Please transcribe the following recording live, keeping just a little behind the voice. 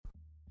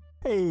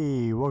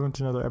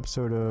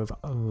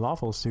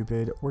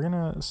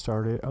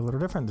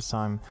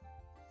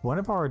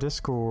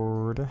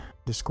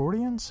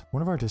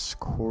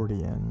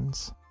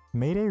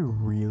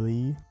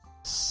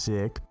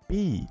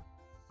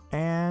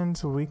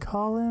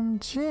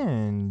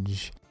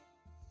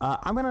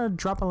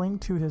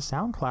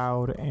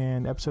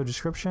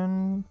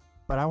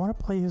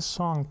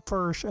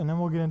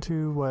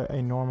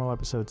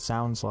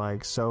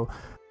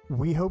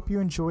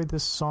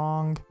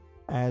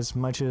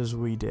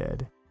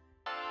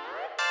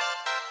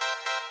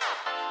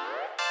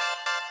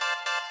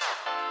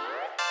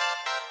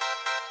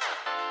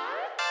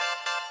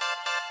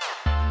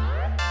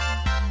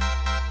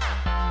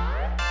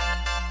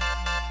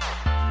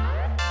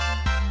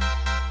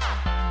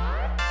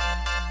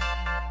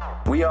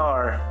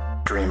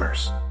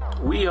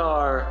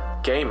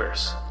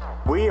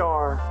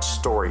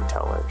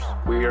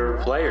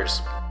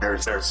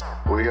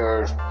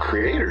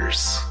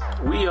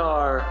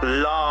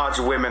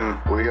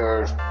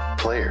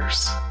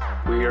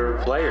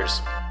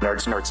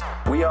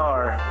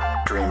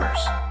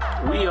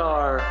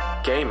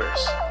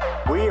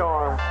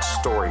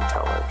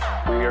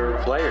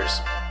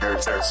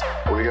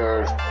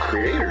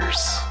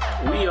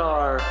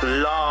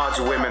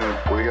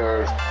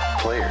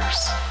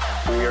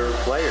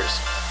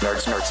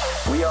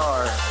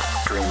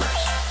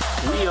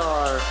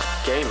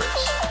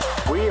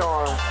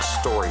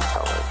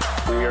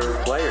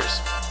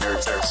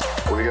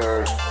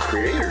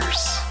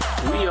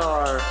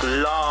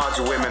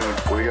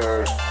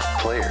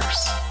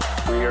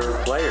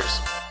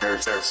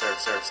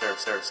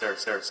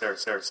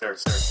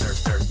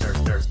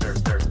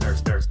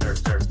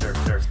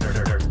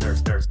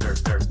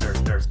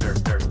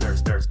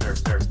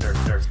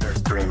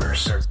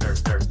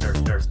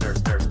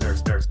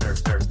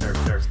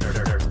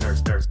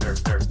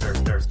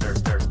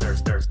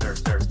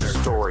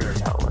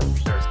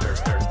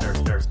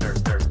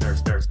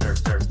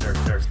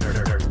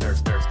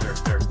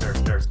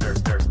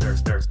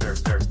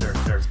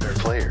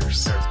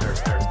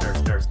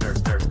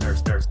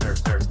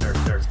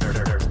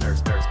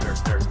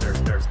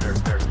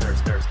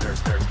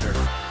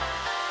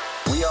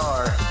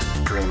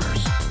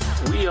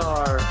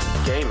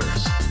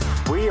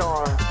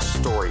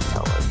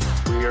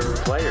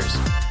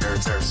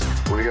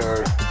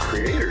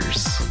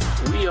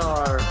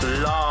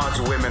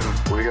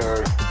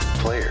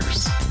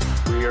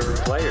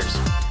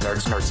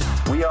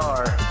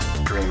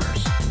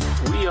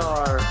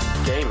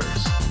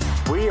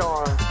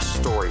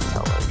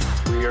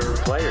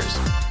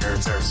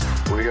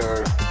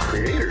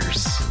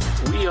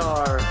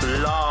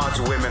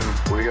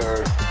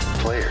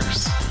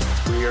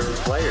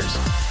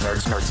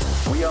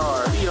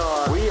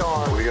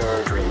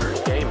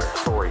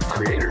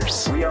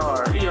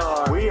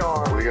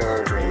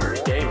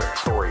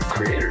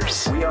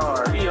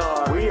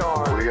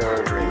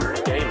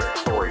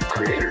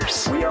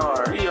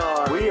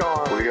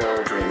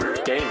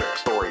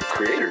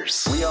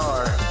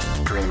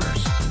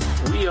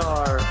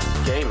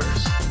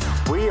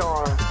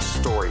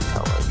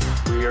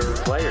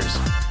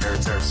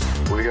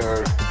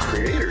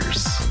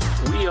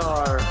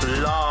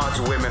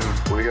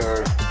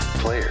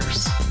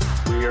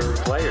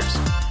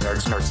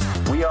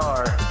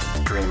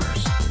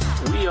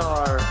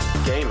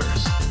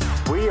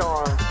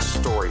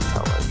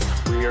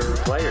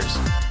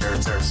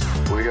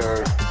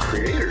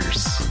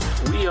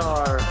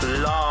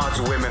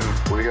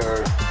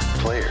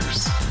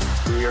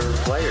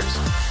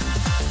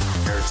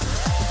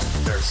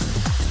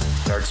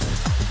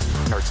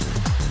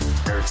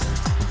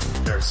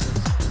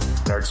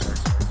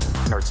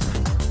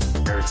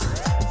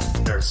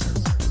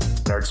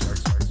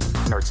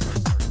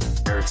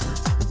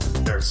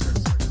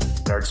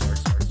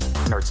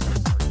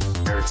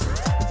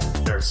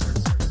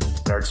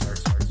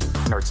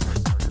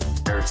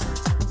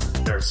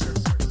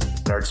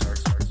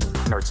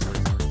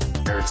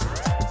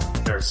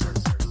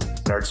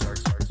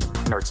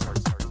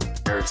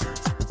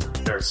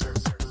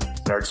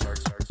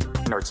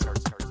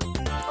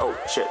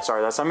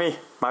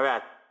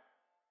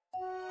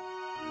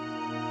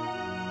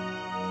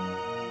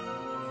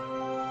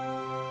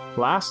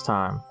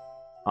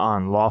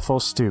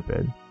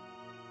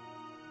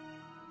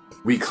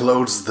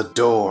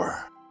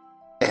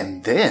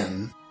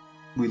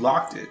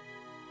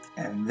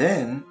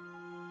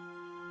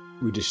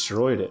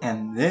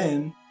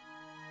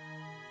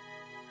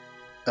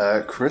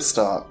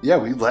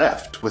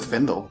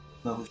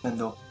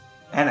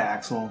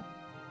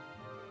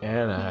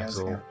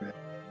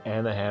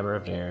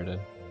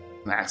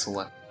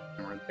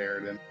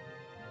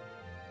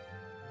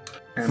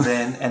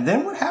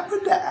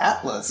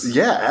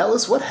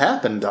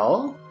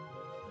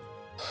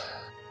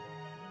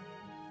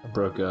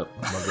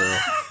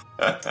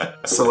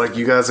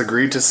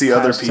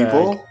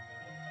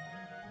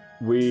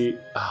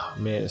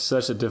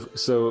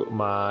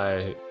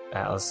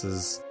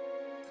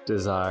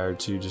desire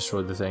to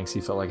destroy the things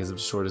he felt like has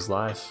destroyed his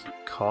life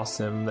cost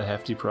him the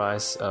hefty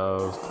price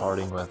of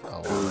parting with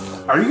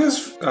Allah. Are you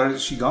guys?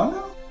 Is she gone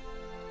now?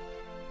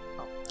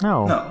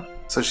 No. No.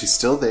 So she's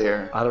still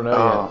there. I don't know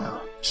Oh. yet. Uh,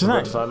 She's We're not.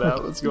 about to find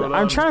out what's going on.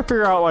 I'm trying to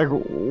figure out like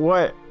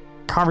what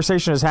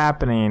conversation is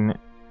happening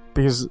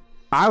because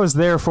I was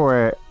there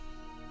for it,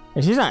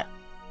 and she's not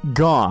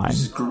gone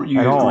You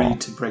at all.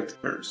 agreed to break the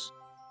curse.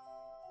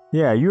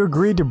 Yeah, you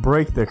agreed to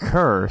break the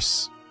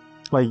curse,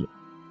 like,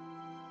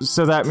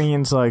 so that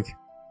means like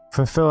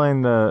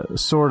fulfilling the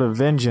Sword of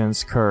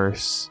Vengeance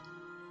curse.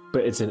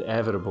 But it's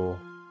inevitable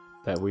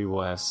that we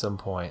will at some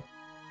point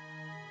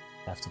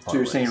have to part So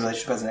you're saying your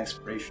ways. relationship has an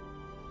expiration?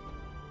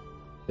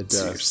 It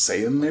So you're does.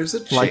 saying there's a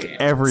chance. Like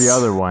every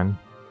other one.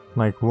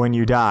 Like when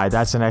you die,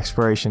 that's an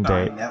expiration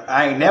date.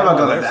 I ain't never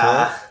gonna Therefore,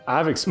 die.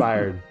 I've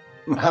expired.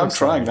 I'm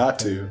trying not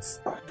to.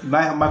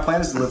 My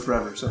plan is to live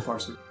forever. So far,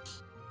 so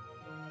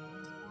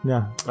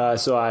Yeah.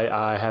 So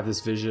I have this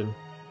vision.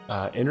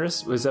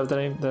 Inris, was that the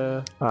name?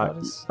 The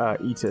goddess?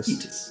 Etis.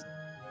 Etis.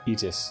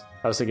 Etis.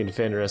 I was thinking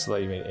Fenris, I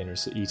thought you meant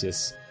Inris. So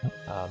Etis.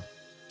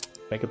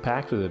 Make a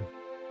pact with him.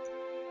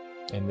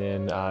 And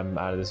then I'm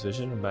out of this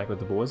vision. I'm back with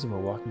the boys, and we're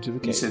walking to the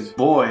He cave. said,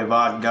 "Boy, have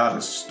I got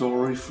a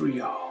story for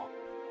y'all."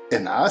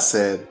 And I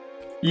said,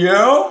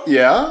 Yo.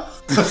 yeah?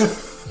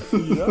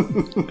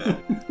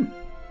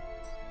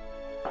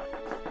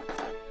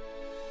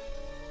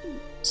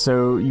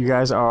 So you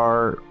guys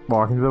are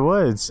walking through the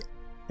woods,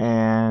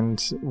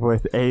 and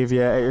with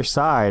Avia at your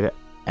side,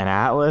 and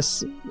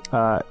Atlas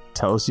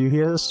tells you he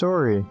has a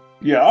story.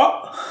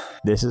 Yeah.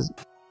 This is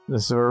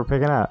where we're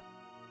picking up.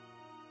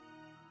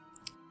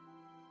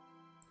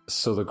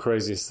 So the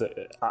craziest thing.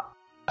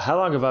 How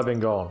long have I been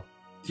gone?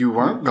 You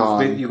weren't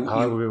gone. How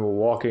long have we been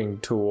walking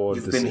toward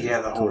You've the been city, here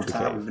the whole toward the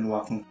time. cave? We've been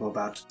walking for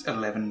about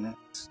 11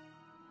 minutes.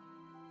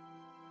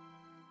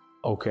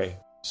 Okay,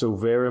 so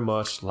very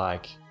much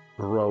like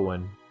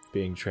Rowan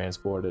being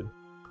transported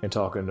and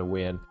talking to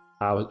Wind,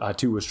 I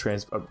too was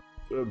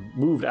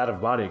moved out of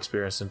body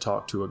experience and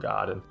talked to a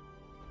god, and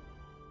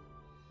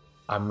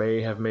I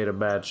may have made a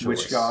bad choice.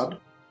 Which god?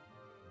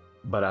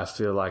 But I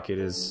feel like it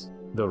is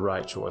the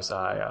right choice.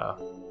 I'm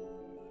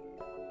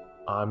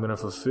gonna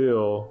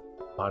fulfill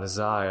my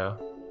desire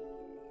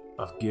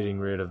of getting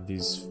rid of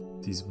these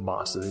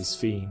monsters, these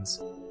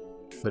fiends.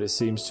 But it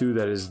seems too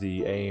that is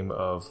the aim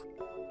of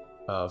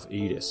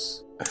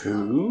Edis,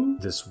 Who?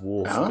 this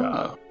wolf Oh.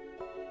 god.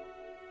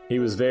 He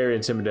was very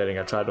intimidating.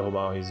 I tried to hold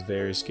on. He's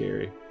very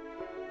scary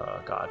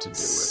god to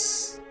deal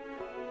with.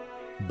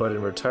 But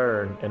in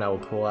return, and I will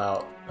pull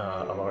out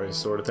Alaria's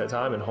sword at that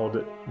time and hold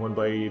it, one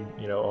blade,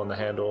 on the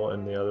handle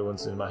and the other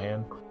one's in my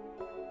hand.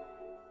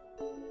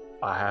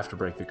 I have to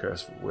break the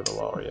curse with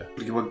Alaria.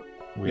 You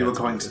were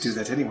going to do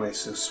that anyway,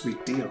 so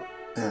sweet deal.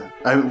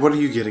 Yeah. What are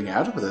you getting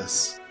out of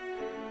this?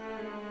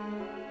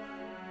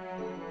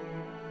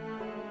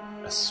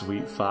 A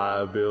sweet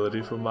fire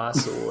ability from my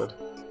sword.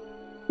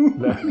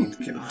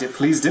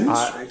 Please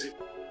demonstrate.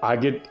 I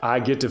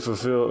get to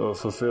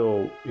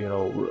fulfill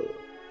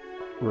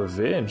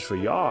revenge for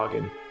Yogg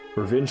and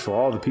revenge for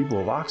all the people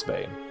of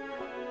Oxbane.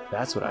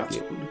 That's what I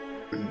get.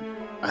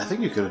 I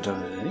think you could have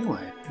done it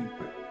anyway.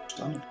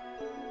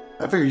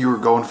 I figured you were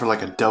going for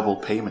like a double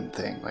payment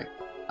thing. Like,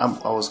 I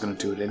was going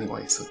to do it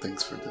anyway, so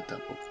thanks for the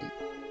double payment.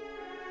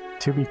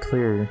 To be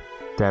clear,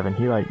 Devin,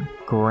 he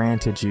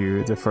granted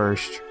you the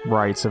first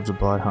rights of the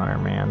Blood Hunter,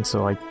 man.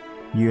 So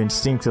you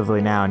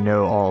instinctively now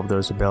know all of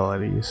those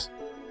abilities.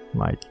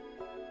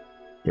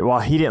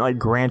 While he didn't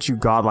grant you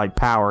godlike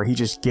power, he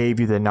just gave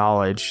you the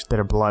knowledge that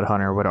a Blood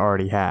Hunter would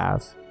already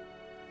have.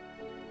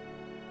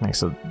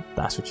 So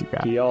that's what you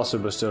got. He also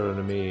bestowed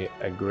on me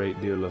a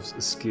great deal of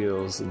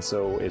skills, and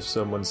so if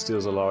someone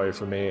steals Alaria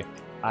from me,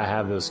 I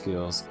have those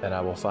skills, and I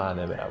will find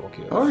them and I will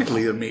kill them. All right,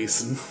 Liam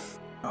Mason.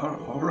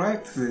 All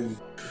right, then.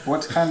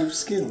 What kind of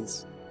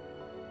skills?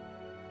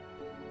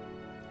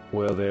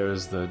 Well,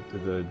 there's the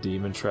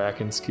demon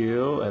tracking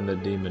skill, and the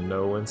demon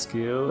knowing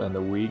skill, and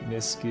the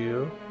weakness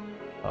skill,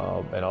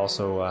 and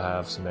also I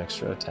have some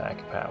extra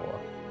attack power.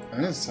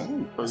 That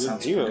sounds That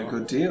sounds like a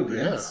good deal,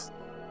 yes.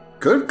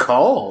 Good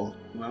call.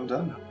 Well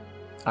done.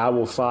 I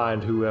will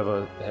find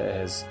whoever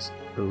has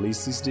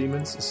released these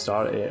demons,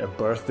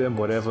 birthed them,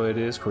 whatever it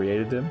is,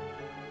 created them,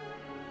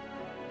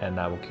 and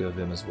I will kill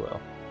them as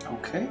well.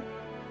 Okay.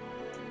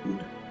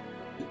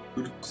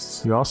 Good.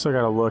 You also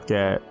got to look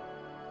at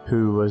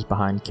who was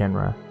behind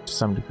Kenra to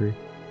some degree.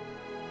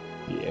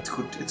 Yeah, It's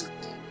good. It's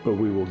but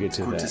we will get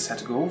to good to that.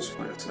 set goals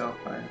for yourself.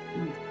 Right?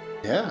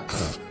 Yeah.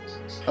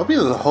 I'll be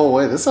there the whole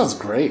way. This sounds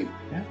great.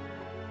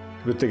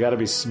 But they got to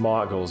be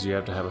smart goals. You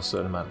have to have a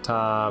certain amount of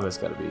time. It's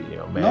got to be,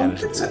 No, you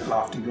manageable. can set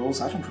lofty goals.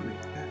 I don't really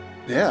care.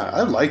 Yeah,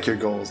 I like your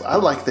goals. I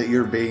like that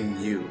you're being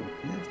you.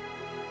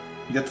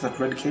 You got that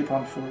red cape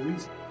on for a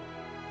reason.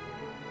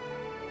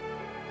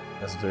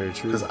 That's very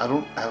true. Because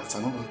Alex,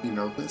 I don't know if you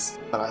know this,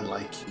 but I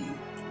like you.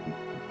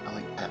 I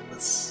like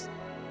Atlas.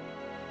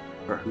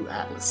 Or who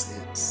Atlas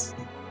is.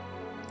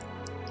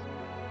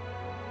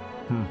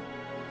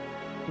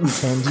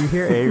 And you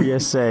hear Avia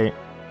say,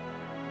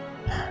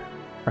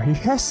 Are you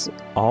guys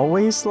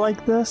always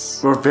like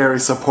this? We're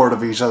very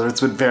supportive of each other. It's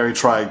been very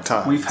trying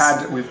times. We've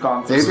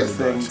gone through David, some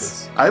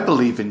things. I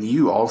believe in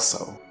you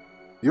also.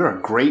 You're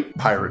a great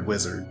pirate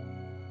wizard.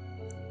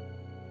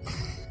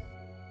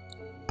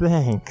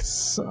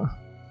 Thanks.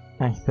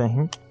 I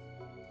think.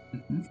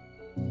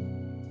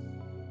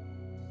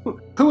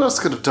 Who else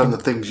could have done the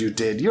things you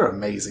did? You're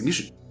amazing. You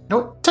should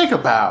take a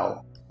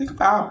bow. Think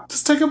about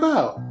Just take a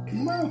bow.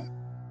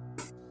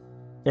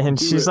 And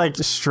she's like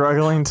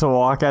struggling to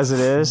walk as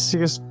it is. She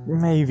goes,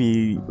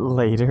 maybe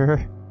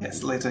later.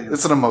 yes, later.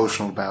 It's an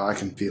emotional bow. I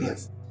can feel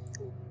it.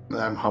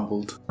 I'm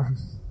humbled.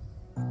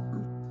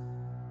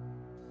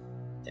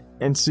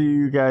 And so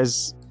you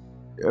guys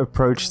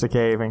approach the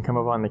cave and come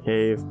up on the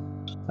cave,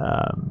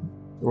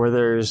 where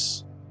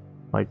there's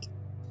like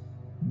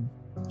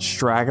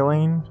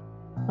straggling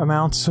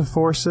amounts of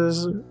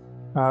forces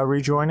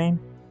rejoining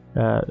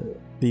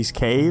these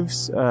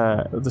caves.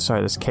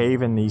 This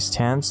cave and these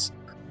tents,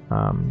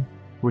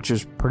 which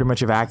is pretty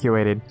much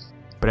evacuated,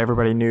 but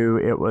everybody knew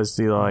it was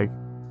the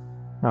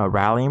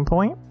rallying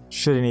point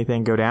should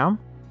anything go down.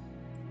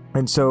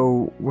 And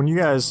so when you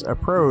guys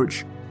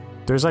approach,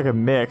 there's like a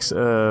mix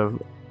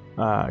of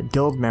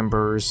guild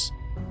members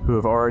who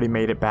have already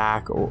made it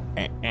back,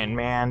 and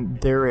man,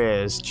 there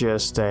is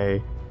just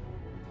a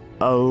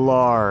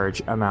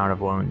large amount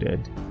of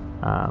wounded.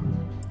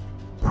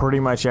 Pretty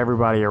much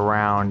everybody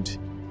around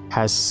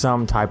has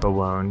some type of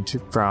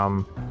wound,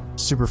 from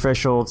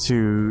superficial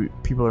to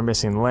people are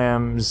missing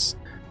limbs.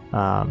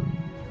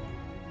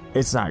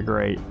 It's not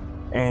great.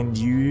 And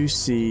you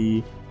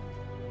see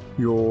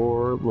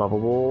your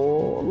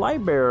lovable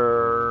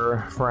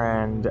lightbearer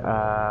friend,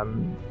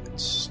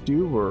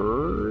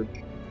 Steward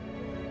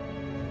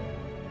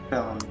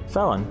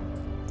Felon,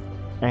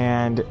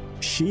 and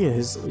she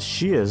is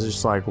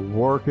just like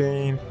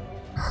working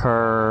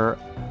her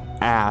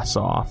ass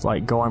off,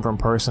 like going from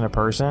person to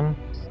person,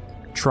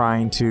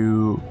 trying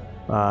to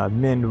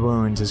mend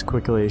wounds as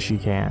quickly as she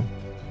can.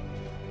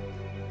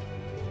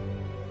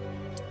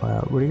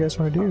 What do you guys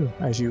want to do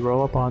as you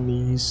roll up on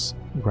these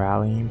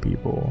rallying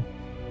people?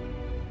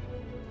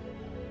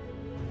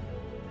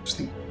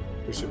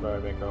 We should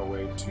probably make our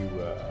way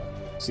to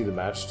see the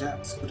match. Yeah,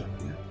 it's a good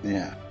idea.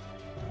 Yeah.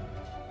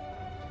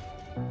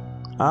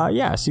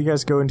 So you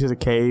guys go into the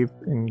cave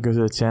and go to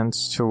the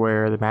tents to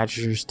where the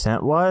Magister's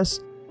tent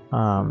was.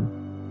 I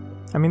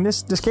mean,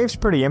 this cave's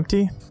pretty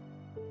empty.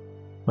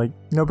 Like,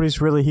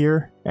 nobody's really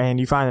here. And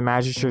you find the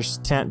Magister's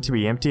tent to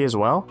be empty as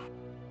well.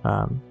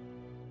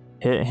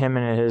 Him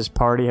and his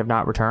party have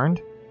not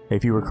returned.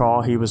 If you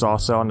recall, he was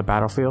also on the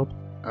battlefield.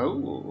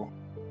 Oh.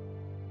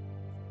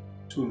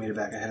 So we made it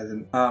back ahead of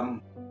them.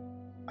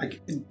 I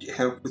can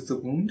help with the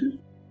wounded?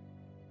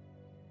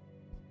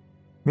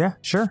 Yeah,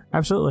 sure.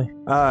 Absolutely.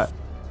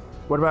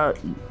 What about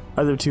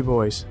other two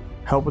boys?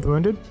 Help with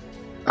wounded?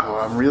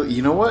 Oh,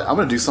 you know what? I'm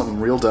gonna do something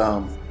real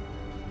dumb.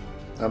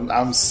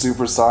 I'm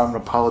super sorry. I'm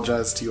gonna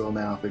apologize to you all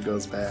now if it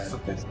goes bad.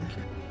 Okay, thank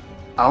you.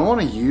 I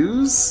want to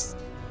use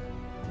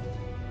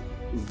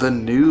the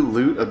new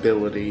loot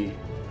ability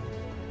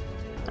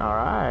All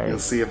right.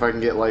 and see if I can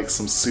get like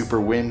some super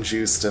wind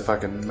juice to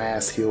fucking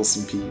mass heal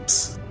some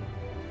peeps.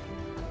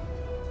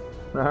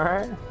 All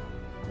right.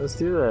 Let's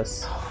do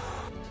this.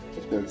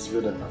 It's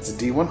a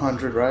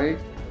D100, right?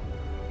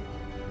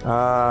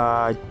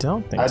 I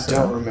don't think so. I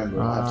don't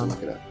remember. I'll have to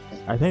look it up.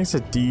 I think it's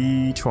a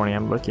D20.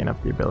 I'm looking up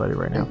the ability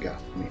right now Okay,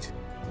 me too.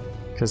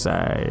 because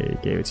I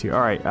gave it to you.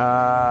 All right.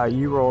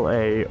 You roll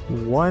a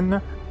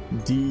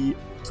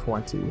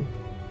 1D20.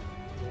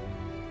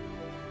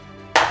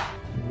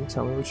 You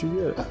tell me what you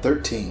get. A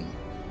 13.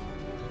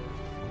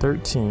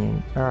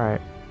 13. All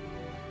right.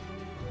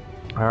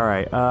 All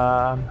right.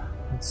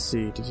 Let's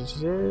see.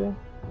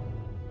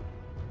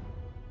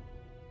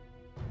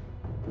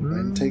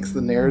 And takes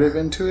the narrative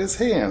into his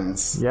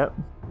hands. Yep.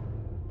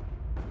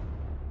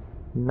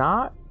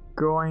 Not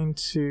going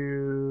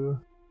to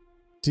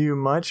do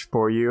much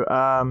for you.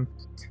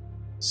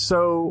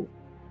 So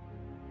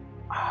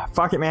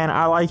fuck it, man.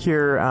 I like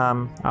your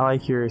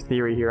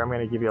theory here. I'm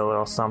gonna give you a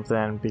little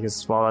something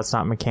because while that's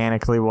not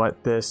mechanically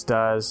what this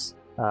does,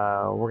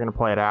 we're gonna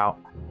play it out.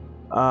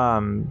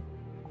 And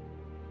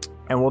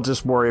we'll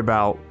just worry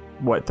about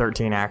what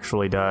 13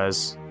 actually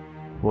does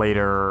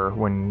later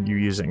when you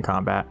use it in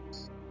combat.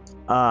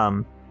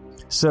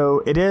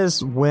 So it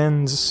is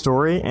Wynn's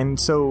story, and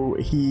so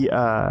he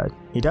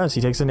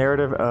takes the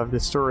narrative of the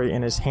story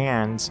in his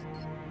hands,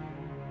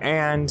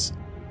 and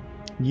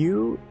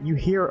you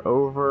hear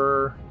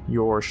over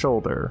your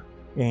shoulder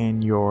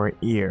in your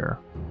ear,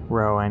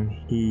 Rowan.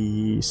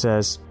 He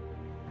says,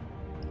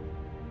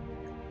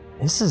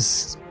 "This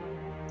is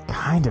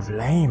kind of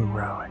lame,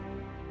 Rowan.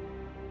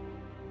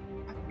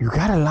 You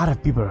got a lot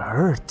of people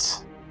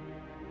hurt."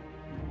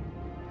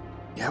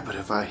 Yeah, but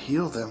if I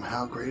heal them,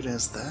 how great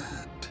is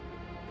that?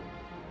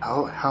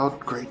 How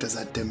great does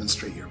that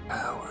demonstrate your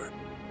power?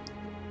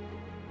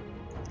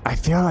 I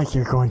feel like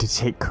you're going to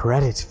take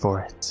credit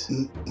for it.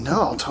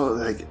 No, I'll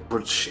totally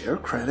would share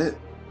credit.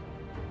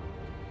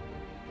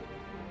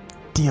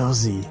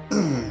 DLZ.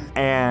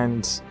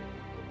 And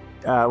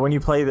when you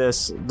play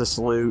this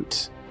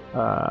lute,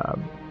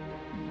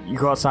 you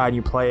go outside and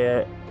you play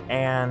it,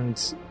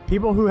 and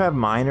people who have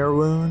minor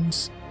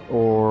wounds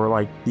or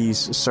like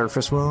these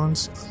surface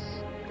wounds,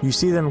 you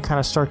see them kind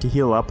of start to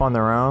heal up on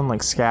their own,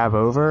 like scab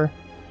over.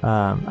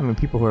 I mean,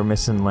 people who are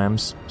missing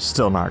limbs,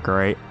 still not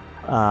great.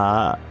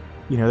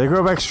 They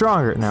grow back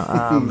stronger. No,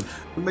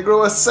 When they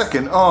grow a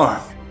second arm.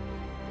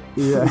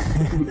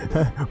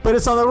 yeah, but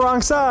it's on the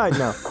wrong side.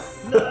 No.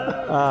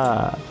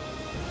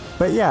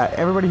 But yeah,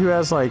 everybody who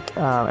has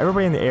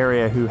everybody in the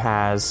area who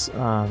has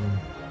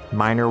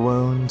minor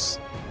wounds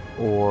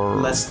or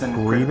Less than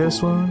grievous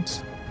critical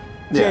wounds.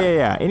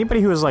 Yeah.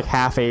 Anybody who is like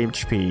half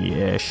HP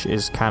ish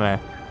is kind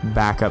of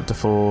back up to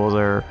full.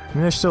 They're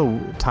still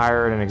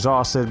tired and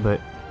exhausted, but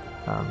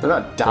They're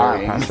not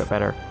dying. Patched up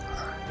better.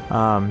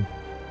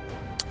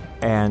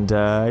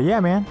 Yeah,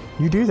 man,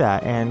 you do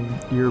that, and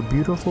your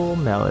beautiful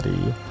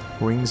melody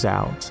rings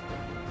out.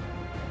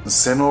 The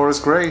Sinlor is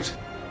great,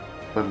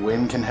 but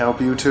Wynn can help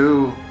you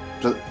too.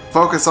 Just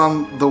focus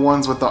on the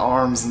ones with the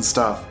arms and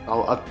stuff.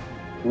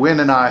 Wynn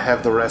and I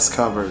have the rest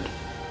covered.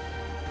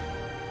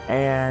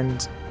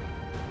 And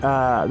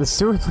the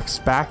steward looks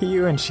back at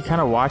you, and she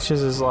kind of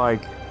watches as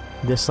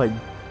this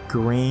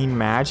green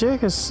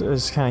magic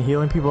is kind of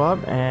healing people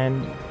up,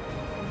 and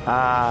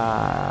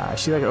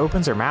she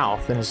opens her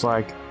mouth and is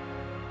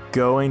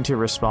going to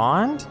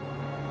respond,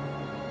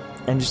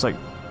 and just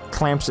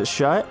clamps it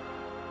shut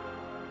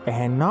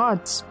and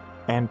nods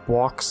and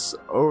walks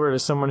over to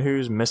someone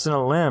who's missing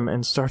a limb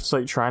and starts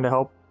trying to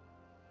help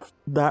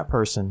that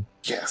person.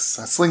 Yes,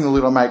 I sling the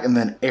loot on Mike and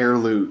then air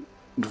loot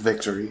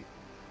victory.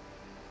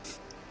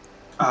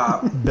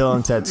 Bill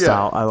and Ted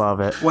style. I love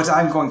it. What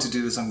I'm going to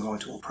do is I'm going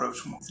to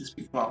approach one of these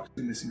people,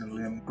 obviously missing a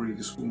limb,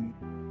 grievous wound.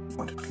 I'm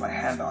going to put my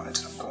hand on it,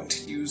 and I'm going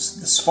to use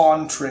the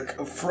spawn trick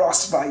of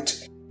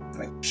frostbite.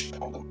 And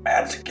channel the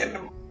magic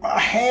into my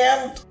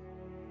hand.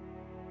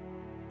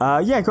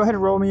 Yeah, go ahead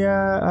and roll me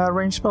a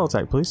ranged spell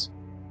attack, please.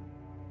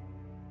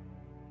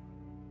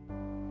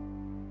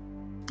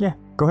 Yeah,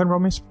 go ahead and roll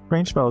me a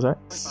ranged spell attack.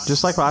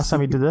 Just like last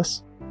time you did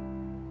this.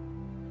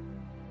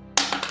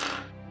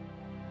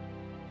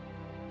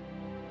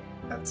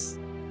 That's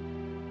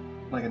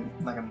like a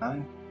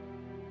 9.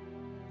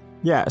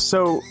 Yeah,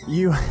 so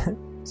you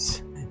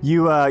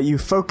you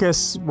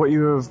focus what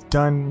you have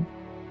done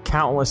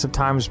countless of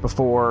times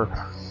before,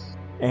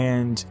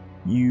 and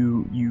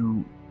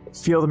you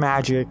feel the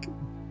magic.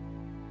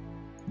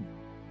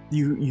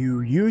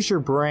 You use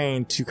your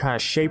brain to kind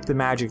of shape the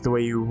magic the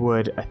way you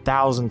would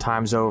 1,000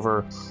 times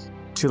over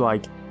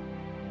to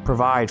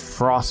provide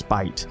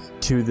frostbite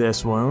to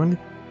this wound,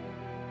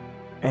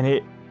 and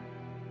it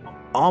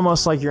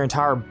almost like your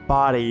entire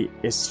body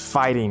is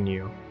fighting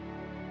you.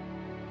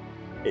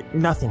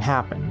 Nothing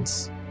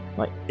happens.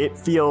 It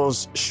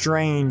feels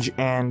strange,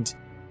 and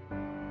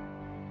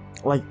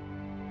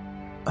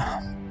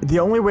the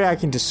only way I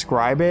can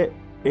describe it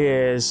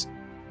is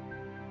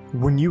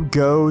when you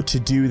go to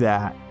do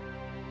that,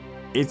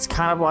 it's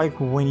kind of like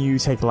when you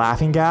take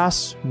laughing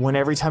gas, when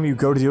every time you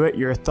go to do it,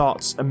 your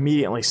thoughts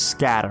immediately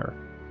scatter.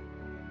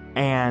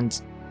 And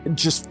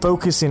just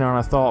focusing on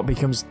a thought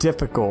becomes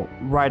difficult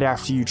right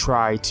after you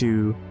try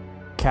to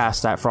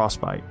cast that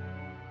frostbite.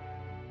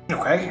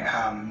 Okay,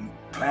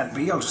 plan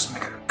B, I'll just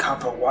make a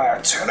copper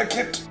wire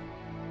tourniquet.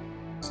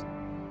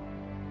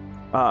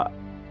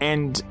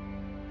 And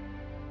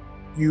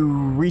you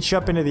reach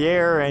up into the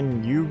air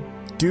and you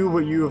do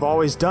what you have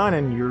always done,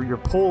 and you're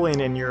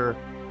pulling and you're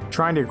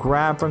trying to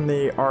grab from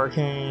the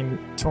arcane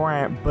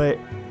torrent, but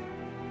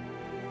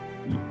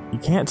you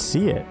can't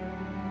see it.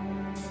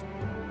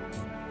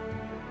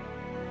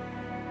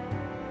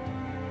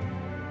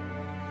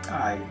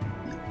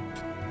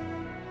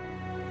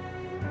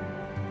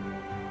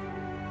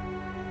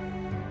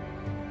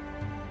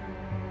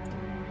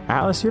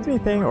 Atlas, you have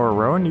anything, or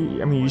Rowan?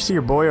 You see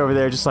your boy over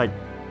there just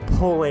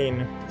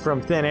pulling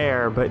from thin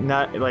air, but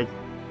not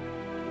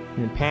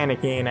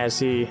panicking as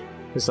he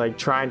is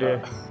trying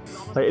to.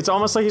 It's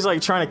almost like he's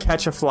trying to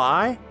catch a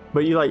fly,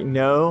 but you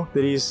know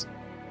that he's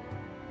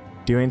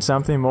doing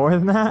something more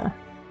than that.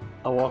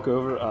 I'll walk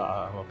over.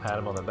 I'll pat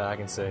him on the back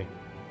and say,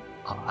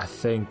 "I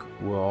think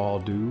we're all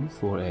due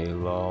for a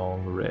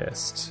long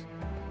rest,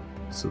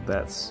 so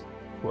that's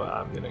where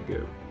I'm gonna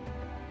go."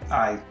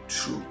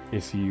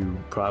 If you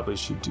probably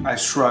should do. I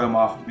shrug him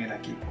off of me and I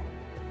keep.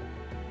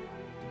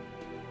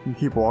 You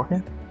keep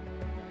walking?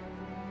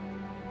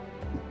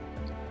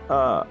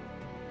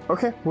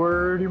 Okay,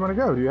 where do you want to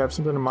go? Do you have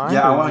something in mind?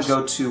 Yeah, I want to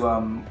go to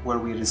where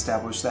we had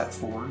established that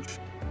forge.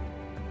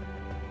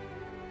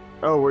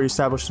 Oh, where you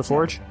established the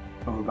forge?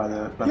 Over by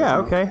the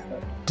okay.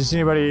 Does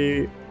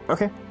anybody...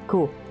 Okay,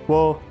 cool.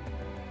 Well,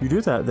 you do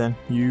that then.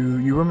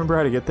 You remember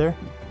how to get there?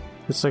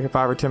 It's a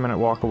 5 or 10 minute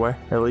walk away,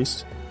 at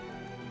least.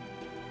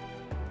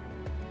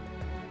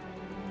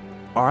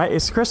 Alright,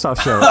 it's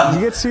Kristoff's show.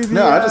 You get to the...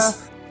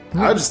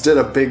 No, I just did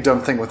a big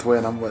dumb thing with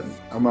Wynn. I'm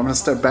gonna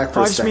step back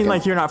for a second. I just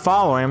mean you're not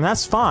following him.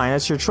 That's fine.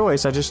 That's your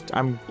choice.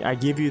 I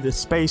give you the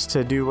space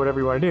to do whatever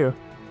you want to do.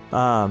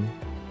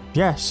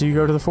 Yeah. So you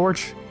go to the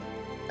forge.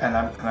 And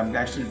I'm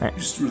actually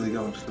just really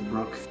going to the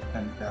brook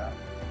and kind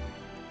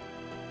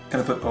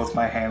of put both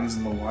my hands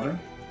in the water.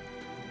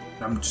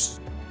 And I'm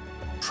just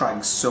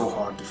trying so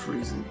hard to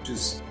freeze it,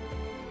 just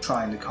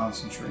trying to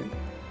concentrate.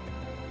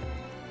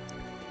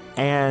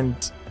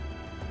 And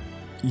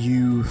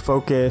you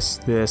focus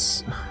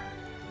this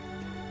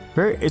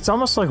it's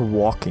almost like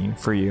walking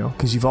for you,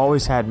 because you've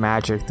always had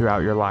magic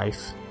throughout your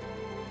life.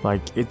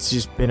 Like, it's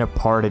just been a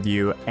part of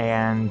you,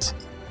 and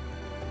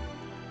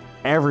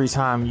every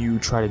time you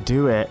try to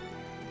do it,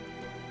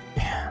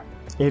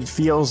 it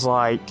feels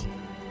like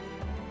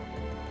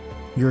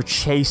you're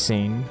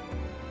chasing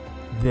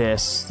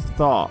this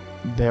thought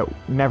that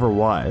never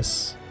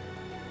was.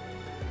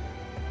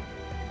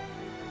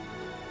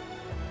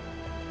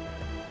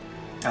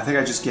 I think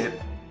I just get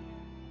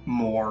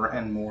more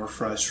and more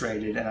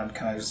frustrated, and I'm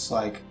kind of just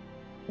like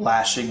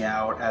lashing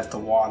out at the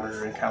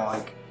water and kind of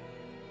like,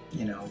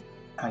 you know,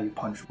 how you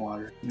punch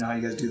water. You know how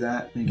you guys do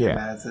that? You get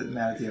mad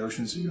at the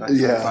ocean, so you like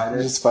fight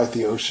it. Just fight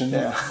the ocean.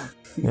 Yeah.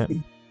 Yeah.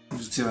 I'm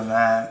just doing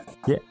that.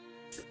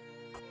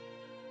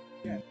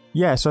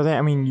 Yeah, so then,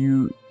 I mean,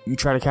 you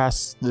try to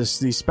cast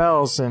these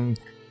spells, and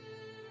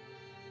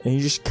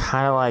you just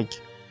kind of like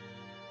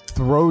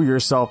throw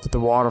yourself at the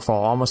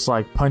waterfall, almost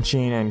like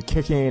punching and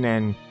kicking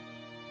and,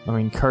 I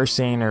mean,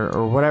 cursing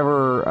or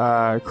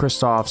whatever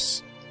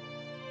Kristoff's,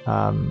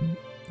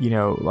 you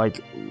know,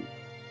 like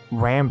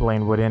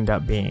rambling would end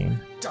up being.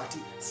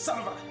 Dirty son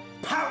of a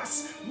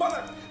palace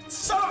mother,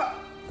 son of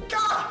a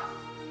God!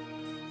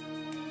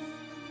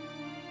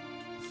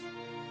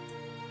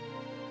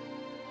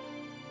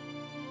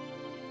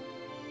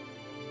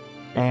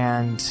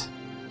 And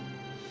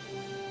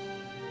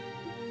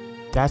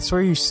that's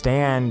where you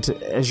stand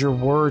as your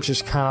words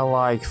just kind of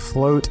like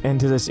float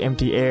into this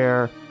empty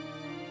air.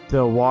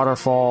 The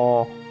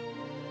waterfall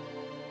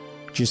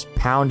just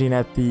pounding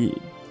at the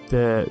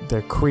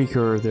creek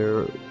or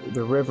the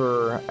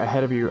river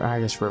ahead of you. I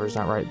guess river's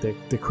not right.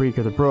 The creek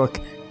or the brook.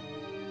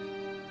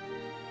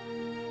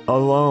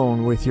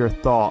 Alone with your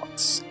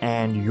thoughts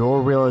and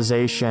your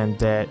realization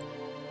that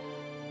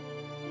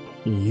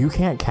you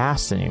can't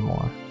cast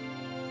anymore.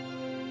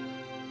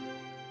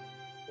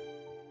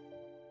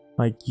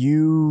 Like,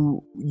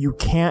 you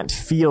can't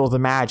feel the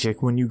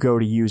magic when you go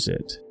to use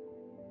it.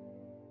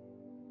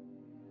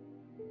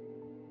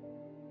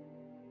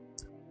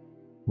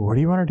 What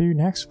do you want to do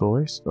next,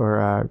 boys?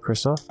 Or,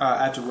 Kristoff?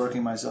 After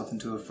working myself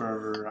into a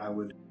fervor, I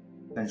would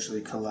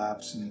eventually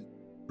collapse and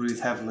breathe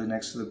heavily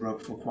next to the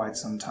brook for quite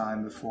some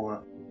time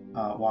before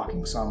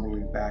walking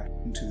somberly back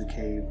into the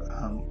cave,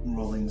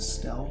 rolling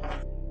stealth.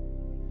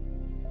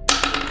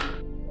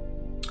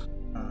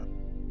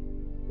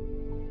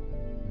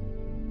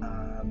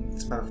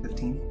 It's about a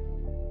 15.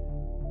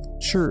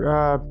 Sure.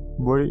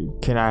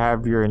 Can I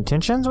have your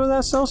intentions with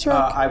that stealth check?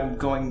 I'm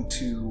going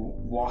to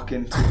walk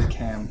into the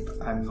camp.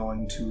 I'm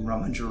going to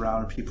rummage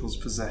around people's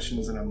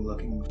possessions, and I'm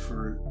looking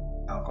for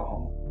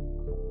alcohol.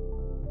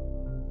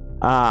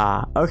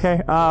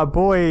 Okay.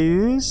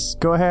 Boys,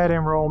 go ahead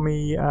and roll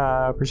me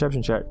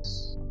perception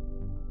checks.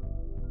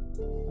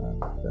 I'm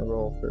gonna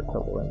roll for a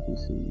couple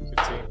NPCs.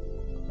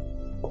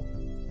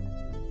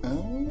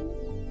 15.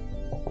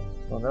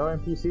 Well, no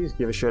NPCs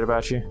give a shit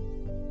about you.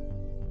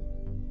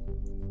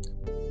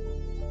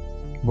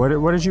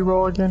 What did you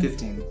roll again?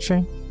 15.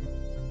 Shane?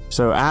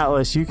 So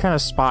Atlas, you kind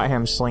of spot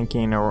him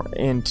slinking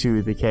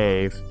into the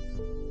cave.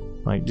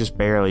 Like, just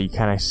barely. You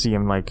kind of see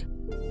him, like,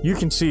 you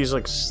can see he's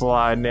like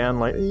sliding down,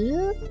 like,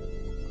 yeah.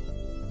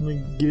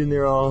 Like, get in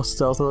there all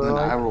stealthily. And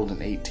like. I rolled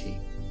an 18.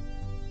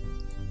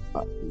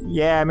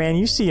 Yeah, man,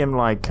 you see him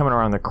like coming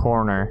around the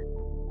corner.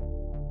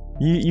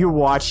 You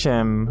watch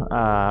him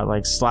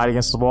like slide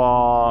against the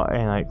wall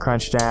and like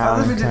crunch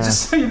down.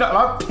 Just so you know, I'm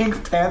not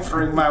Pink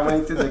Panthering my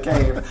way through the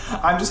cave.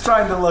 I'm just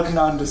trying to look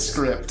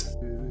nondescript.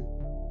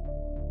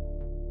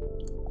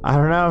 I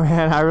don't know,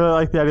 man. I really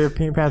like the idea of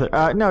Pink Panther.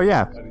 No,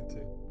 yeah.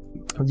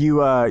 You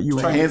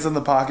hands in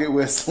the pocket,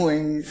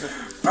 whistling.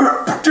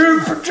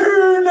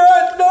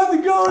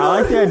 Nothing going on.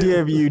 I like the idea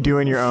of you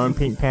doing your own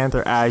Pink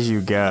Panther as you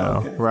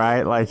go, okay.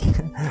 Right? Like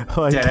kind of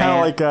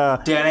like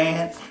a.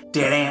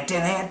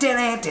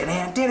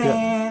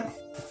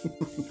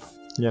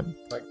 Yep.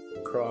 Like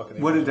Croc.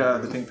 What did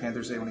the Pink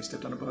Panther say when he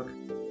stepped on a book?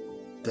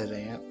 Dead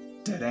ant.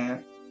 Dead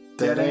ant.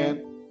 Dead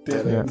ant.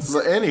 Dead ant.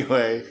 So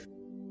anyway,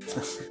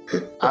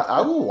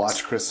 I will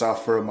watch Kristoff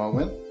for a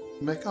moment.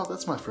 I'm like, oh,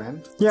 that's my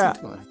friend. Yeah.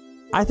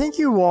 I think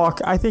you walk.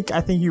 I think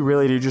you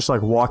really do just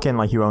like walk in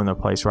like you own the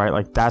place, right?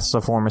 Like that's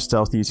the form of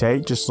stealth you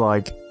take. Just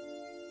like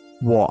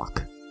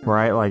walk,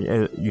 right? Like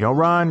you don't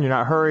run. You're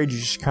not hurried. You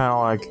just kind of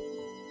like,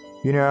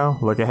 you know,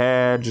 look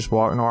ahead. Just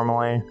walk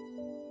normally.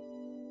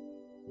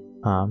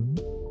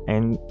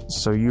 And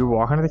so you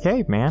walk into the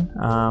cave, man.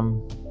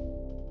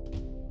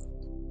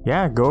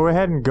 Yeah, go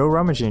ahead and go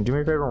rummaging. Do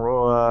me a favor and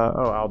roll.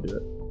 I'll do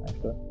it.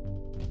 Actually.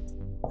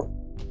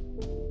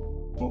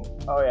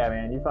 Oh yeah,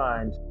 man. You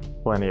find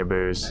plenty of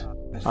booze.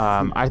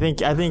 I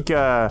think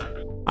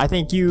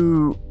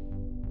you,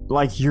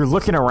 like, you're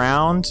looking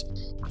around,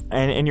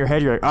 and in your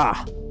head you're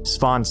like,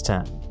 Spawn's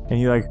tent, and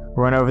you like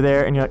run over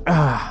there, and you're like,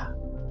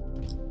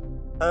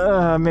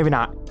 maybe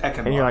not.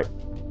 Eckenbar. And you're like,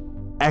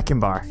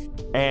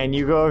 Eckenbar. And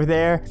you go over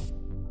there,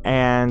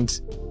 and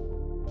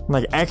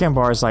like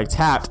Eckenbar is like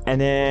tapped, and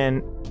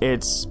then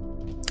it's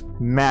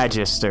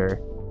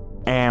Magister.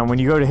 And when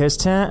you go to his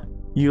tent,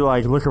 you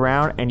like look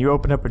around and you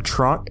open up a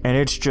trunk, and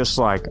it's just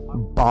like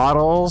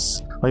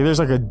bottles. Like there's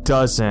like a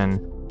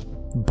dozen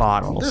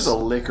bottles. There's a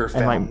liquor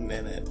And, like, fountain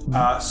in it.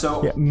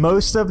 So Yeah,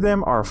 most of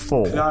them are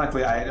full.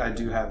 canonically, I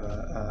do have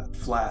a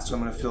flask. So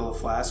I'm going to fill a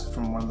flask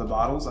from one of the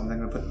bottles. I'm then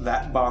going to put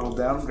that bottle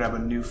down, grab a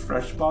new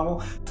fresh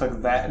bottle,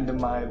 tuck that into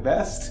my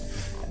vest,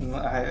 and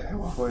I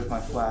walk away with my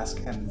flask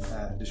and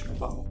additional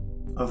bottle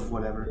of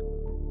whatever.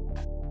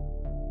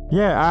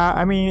 Yeah,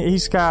 I mean,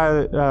 he's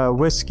got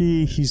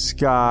whiskey. He's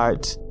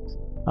got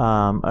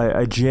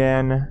a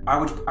gin. I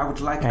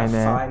would like And a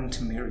then- fine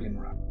Temerian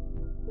rum.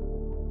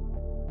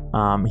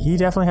 He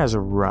definitely has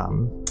a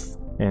rum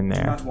in I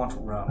do there. not want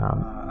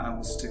rum. I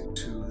will stick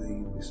to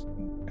the whiskey.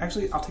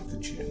 Actually, I'll take the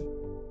gin.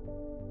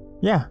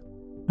 Yeah.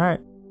 All right.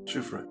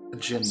 Shoot for a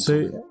gin.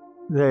 So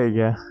there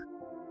you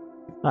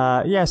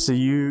go. Yeah. So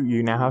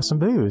you now have some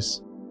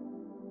booze,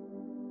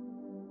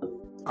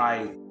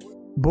 I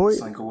boy.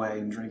 slink away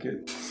and drink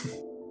it.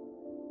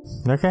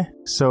 Okay.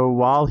 So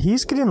while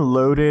he's getting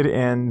loaded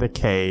in the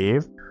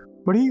cave,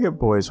 what do you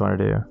boys want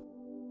to do?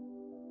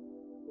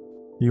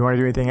 You want to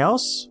do anything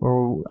else,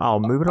 or I'll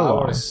move it I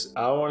along?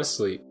 want to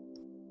sleep.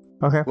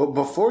 Okay. Well,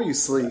 before you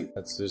sleep,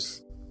 That's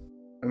just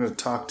I'm going to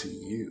talk to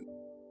you.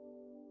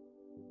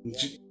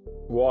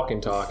 walk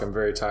and talk. I'm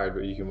very tired,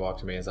 but you can walk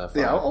to me as I find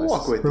Yeah, I'll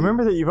walk with you.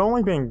 Remember that you've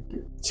only been,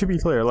 to be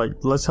clear, like,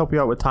 let's help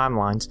you out with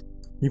timelines.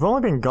 You've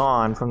only been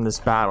gone from this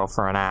battle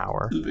for an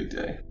hour, It's a big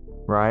day.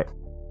 right?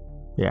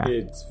 Yeah.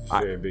 It's a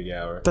very big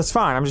hour. That's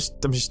fine. I'm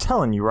just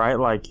telling you, right?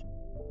 Like,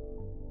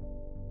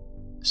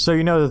 so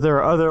you know that there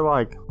are other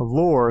like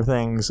lore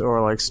things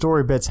or like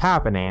story bits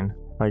happening.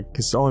 Like,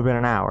 it's only been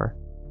an hour.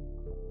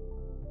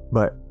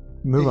 But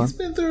move on. He's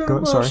been through an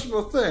Go- sorry.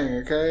 emotional thing,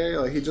 okay?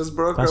 Like, he just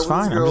broke That's up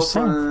fine. with I'm his just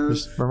saying. girlfriend.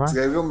 Just remind. He's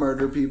gotta go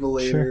murder people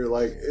later. Sure.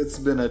 Like, it's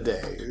been a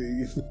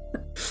day.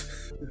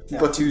 Yeah,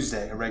 But-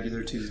 Tuesday, a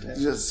regular Tuesday.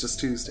 It's just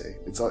Tuesday.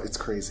 It's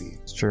crazy.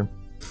 It's true.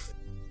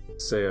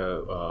 Say,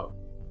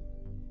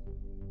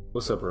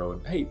 what's up,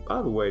 Rowan? Hey,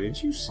 by the way,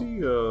 did you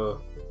see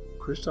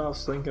Kristoff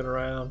slinking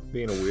around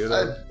being a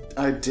weirdo?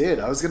 I did.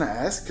 I was gonna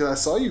ask because I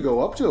saw you go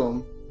up to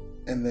him,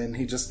 and then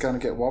he just kind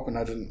of kept walking.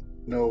 I didn't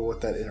know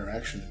what that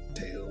interaction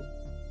entailed.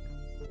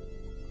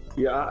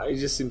 Yeah, it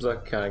just seems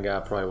like the kind of guy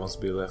probably wants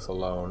to be left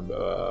alone.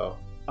 But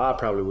I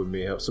probably wouldn't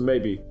be help. So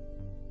maybe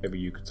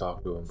you could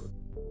talk to him.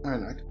 But I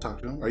mean, I could talk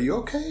to him. Are you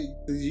okay?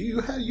 You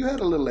had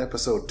a little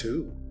episode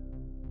too.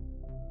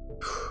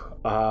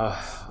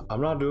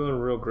 I'm not doing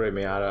real great,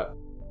 man. I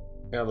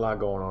got a lot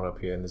going on up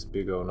here in this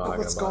big old noggin.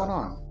 What's of mine. going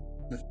on?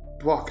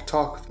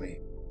 Talk with me.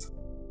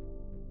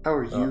 How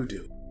are you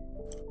doing?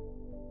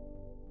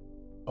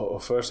 Oh,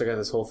 first I got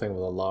this whole thing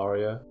with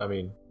Ilaria. I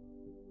mean,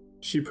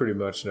 she pretty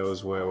much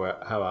knows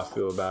how I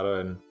feel about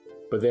her,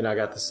 but then I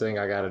got this thing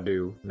I got to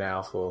do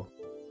now for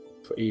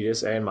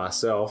Edis and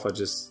myself.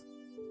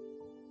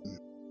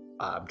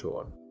 I'm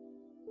torn,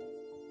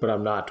 but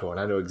I'm not torn.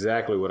 I know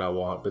exactly what I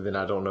want, but then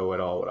I don't know at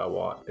all what I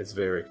want. It's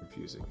very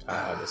confusing.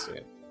 I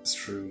understand. It's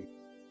true.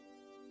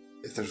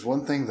 If there's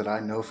one thing that I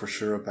know for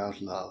sure about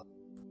love,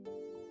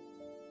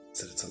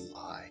 it's that it's a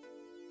lie.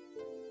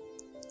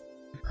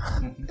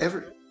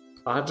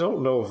 I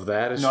don't know if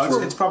that is No,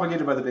 true. it's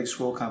propagated by the big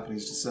scroll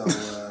companies to sell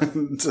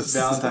Just-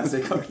 Valentine's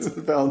Day cards.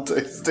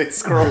 Valentine's Day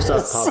scrolls.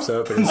 Stuff pops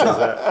up and it says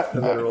that,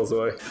 and then it rolls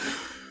away.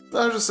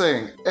 I'm just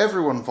saying,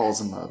 everyone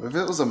falls in love. If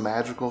it was a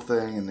magical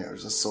thing and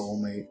there's a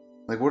soulmate,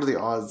 like, what are the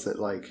odds that,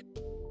 like,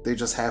 they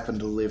just happen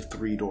to live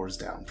 3 doors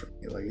down from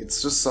you? Like,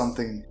 it's just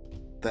something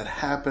that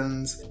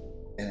happens,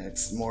 and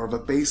it's more of a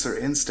baser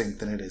instinct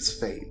than it is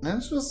fate. And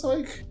it's just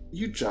like,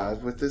 you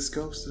jive with this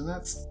ghost, and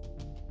that's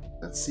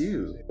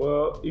you.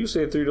 Well, you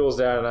say 3 doors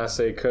down, and I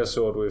say cuss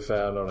sword we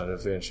found on an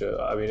adventure.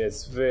 I mean,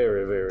 it's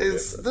very, very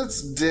different.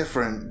 That's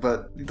different,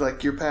 but,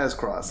 like, your paths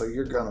cross. Like,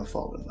 you're gonna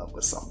fall in love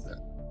with something.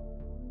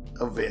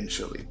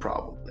 Eventually,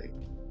 probably.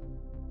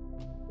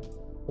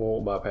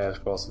 Won't my paths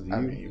cross with you? I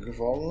mean, you could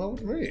fall in love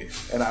with me,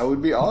 and I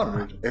would be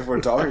honored if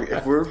we're talking.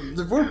 If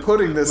we're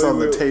putting this on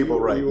the table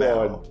right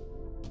now.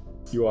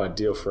 You are a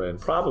dear friend,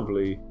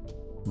 probably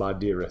my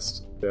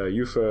dearest.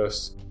 You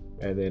first,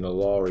 and then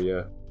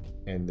Ilaria,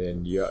 and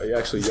then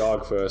actually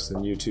Yogg first,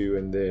 and you two,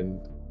 and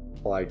then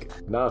like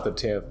 9th or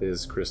 10th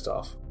is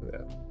Kristoff.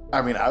 Yeah.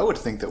 I mean, I would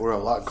think that we're a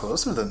lot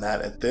closer than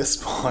that at this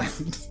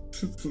point.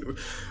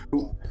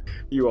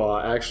 You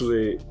are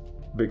actually,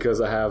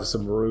 because I have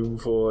some room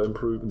for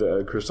improvement.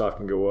 That Kristoff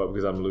can go up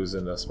because I'm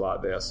losing a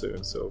spot there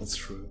soon. So That's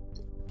true.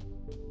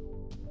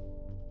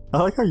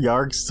 I like how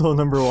Yarg's still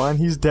number 1.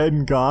 He's dead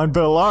and gone,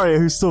 but Ilaria,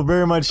 who's still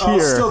very much here. Oh,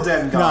 still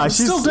dead and gone. Nah,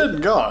 she's Still dead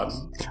and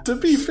gone. To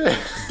be fair,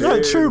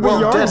 Yeah, true, but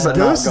Well, Yarg's dead but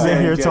not ghost is gone.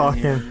 in here Dead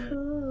talking.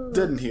 here.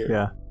 didn't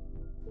hear.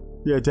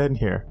 Yeah, dead and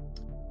here.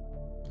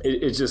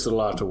 it's just a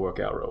lot to work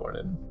out, Rowan.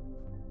 And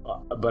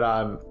but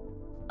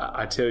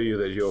I tell you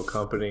that your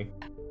company,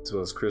 as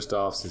well as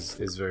Kristoff's,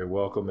 is very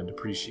welcome and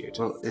appreciated.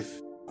 Well,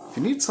 if if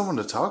you need someone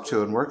to talk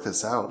to and work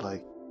this out,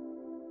 like,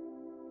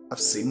 I've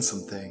seen some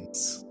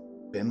things,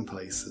 been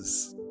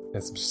places,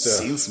 And some stuff.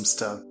 seen some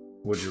stuff.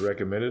 Would you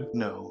recommend it?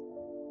 No.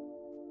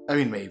 I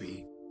mean,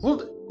 maybe.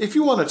 Well, if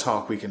you want to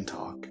talk, we can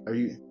talk. Do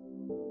you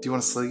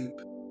want to sleep?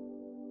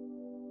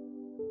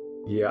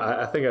 Yeah,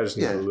 I think I just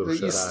need Yeah, a little but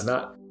you shut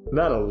eye.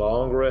 Not a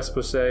long rest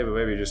per se, but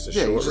maybe just a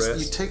Yeah, short you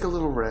rest. take a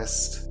little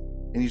rest,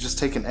 and you just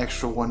take an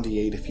extra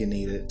 1d8 if you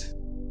need it,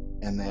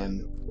 and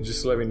then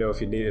Just let me know if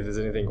there's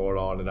anything going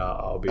on, and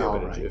I'll be up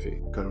in a Alright.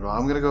 jiffy. go to.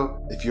 I'm gonna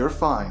go. If you're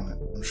fine,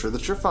 I'm sure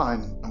that you're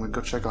fine. I'm gonna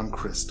go check on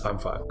Krista. I'm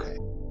fine. Okay.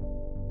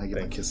 I give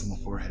him a kiss on the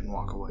forehead and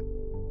walk away.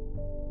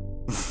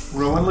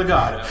 Rowan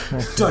Legato,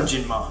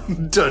 Dungeon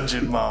Mom.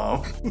 Dungeon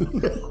Mom.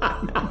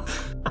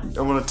 I'm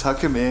gonna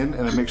tuck him in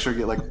and then make sure I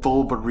get like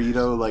full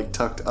burrito like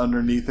tucked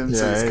underneath him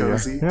so he's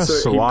cozy. Yeah,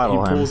 So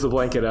swaddle he him. pulls the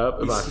blanket up,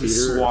 and my He feet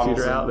are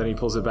swaddles out, him. then he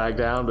pulls it back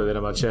down, but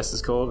then my chest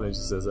is cold, and he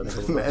just says that.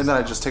 And then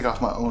I just take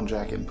off my own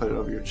jacket and put it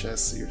over your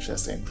chest so your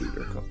chest and feet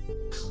are cold.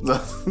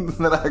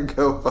 Then I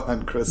go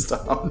find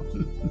Kristoff.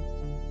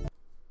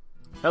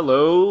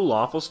 Hello,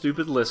 Lawful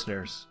Stupid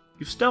listeners.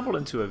 You've stumbled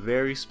into a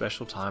very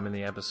special time in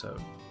the episode.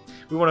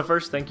 We want to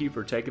first thank you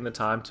for taking the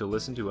time to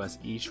listen to us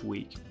each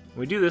week.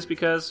 We do this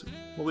because,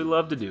 well, we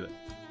love to do it.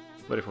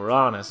 But if we're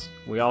honest,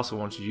 we also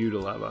want you to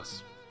love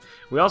us.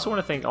 We also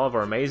want to thank all of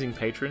our amazing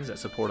patrons that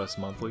support us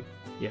monthly.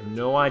 You have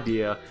no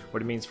idea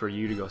what it means for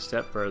you to go a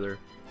step further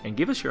and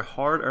give us your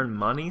hard-earned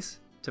monies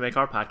to make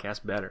our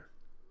podcast better.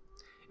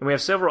 And we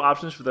have several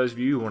options for those of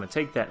you who want to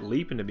take that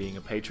leap into being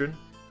a patron,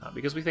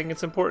 because we think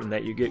it's important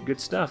that you get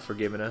good stuff for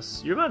giving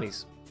us your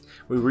monies.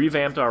 We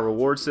revamped our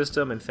reward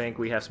system and think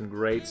we have some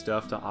great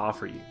stuff to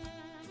offer you.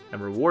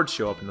 And rewards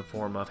show up in the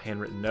form of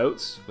handwritten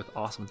notes with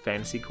awesome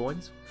fantasy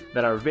coins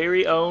that our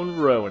very own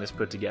Rowan has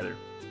put together.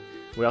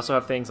 We also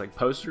have things like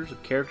posters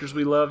of characters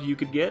we love you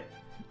could get,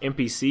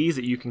 NPCs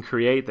that you can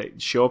create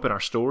that show up in our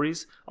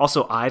stories,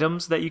 also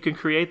items that you can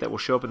create that will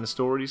show up in the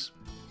stories.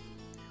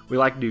 We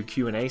like to do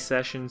Q&A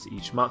sessions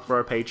each month for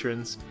our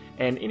patrons,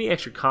 and any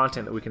extra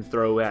content that we can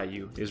throw at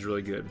you is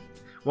really good.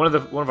 One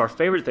of our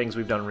favorite things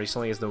we've done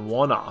recently is the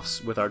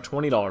one-offs with our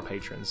 $20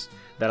 patrons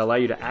that allow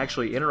you to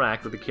actually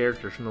interact with the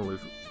characters from the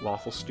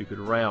Lawful Stupid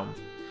realm.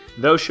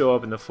 Those show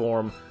up in the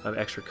form of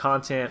extra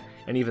content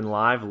and even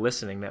live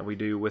listening that we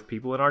do with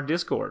people in our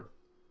Discord.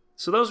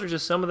 So those are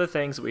just some of the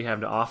things that we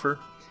have to offer,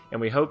 and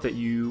we hope that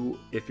you,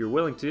 if you're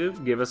willing to,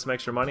 give us some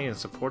extra money and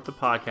support the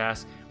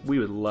podcast. We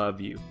would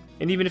love you.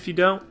 And even if you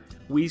don't,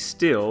 we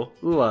still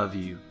love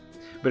you.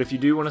 But if you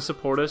do want to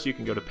support us, you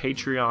can go to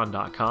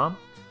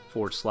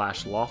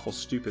patreon.com/Lawful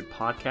Stupid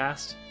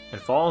Podcast and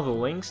follow the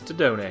links to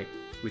donate.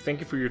 We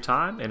thank you for your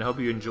time and hope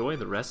you enjoy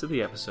the rest of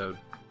the episode.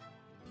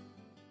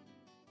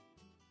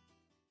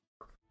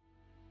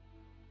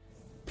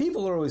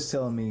 People are always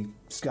telling me,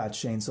 Scott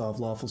Chainsaw of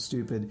Lawful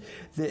Stupid,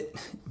 that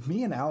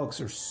me and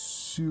Alex are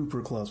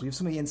super close. We have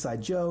so many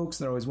inside jokes,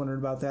 and they're always wondering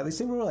about that. They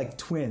say we're like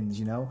twins,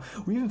 you know?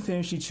 We even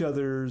finished each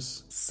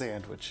other's...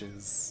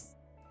 Sandwiches.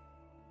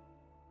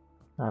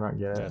 I don't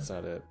get it. That's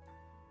not it.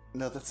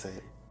 No, that's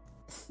it.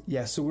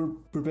 Yeah, so we're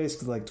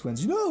basically like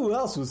twins. You know who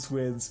else was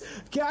twins?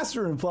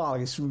 Castor and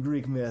Pollux from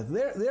Greek myth.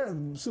 They're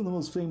some of the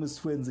most famous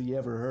twins that you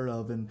ever heard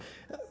of, and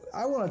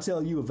I want to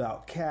tell you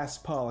about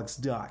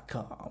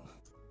CastPollux.com.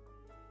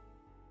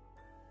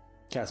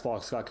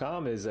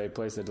 CastBox.com is a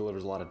place that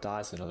delivers a lot of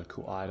dice and other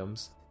cool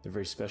items. They're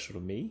very special to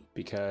me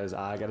because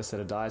I got a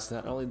set of dice.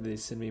 Not only did they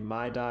send me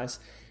my dice,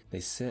 they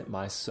sent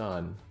my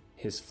son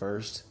his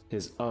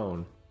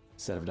own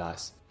set of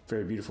dice.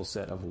 Very beautiful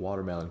set of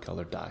watermelon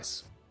colored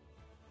dice.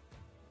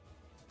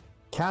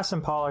 Cass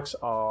and Pollux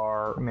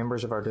are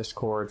members of our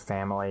Discord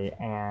family,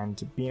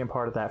 and being a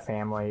part of that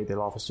family, the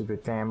Lawful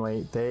Stupid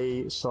family,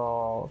 they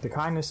saw the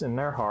kindness in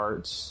their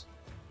hearts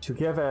to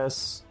give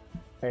us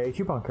a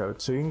coupon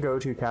code. So you can go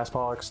to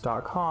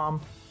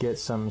CastPollux.com, get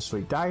some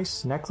sweet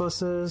dice,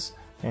 necklaces,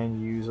 and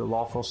use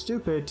Lawful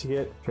Stupid to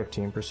get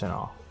 15%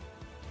 off.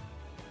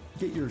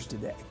 Get yours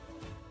today.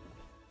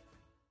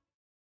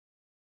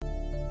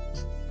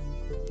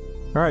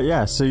 All right,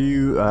 yeah. So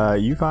you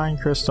find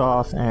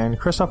Kristoff, and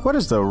Kristoff, what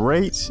is the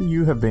rate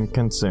you have been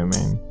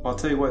consuming? I'll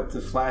tell you what, the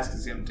flask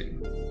is empty.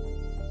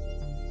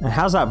 And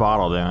how's that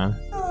bottle doing?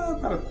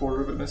 About a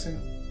quarter of it missing.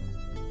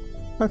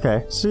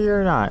 Okay, so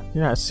you're not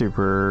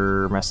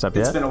super messed up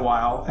It's yet. been a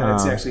while, and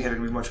it's actually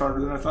hitting me much harder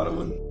than I thought it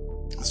would.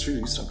 That's true.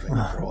 You stopped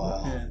drinking for a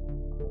while. Yeah.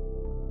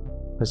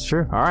 That's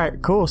true. All right,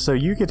 cool. So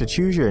you get to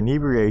choose your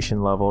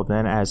inebriation level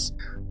then as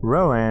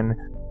Rowan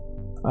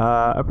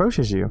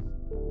approaches you.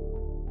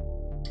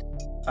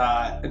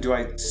 Do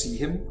I see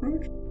him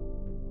approach?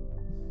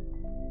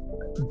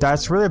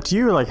 That's really up to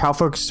you. Like, how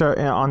focused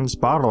on this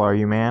bottle are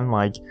you, man?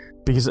 Like,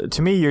 because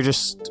to me, you're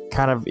just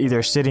kind of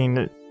either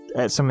sitting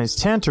at somebody's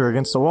tent or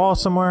against the wall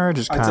somewhere,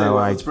 just I kind tell you of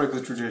what, like. let's break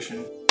the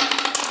tradition.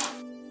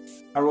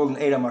 I rolled an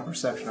 8 on my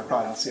perception. I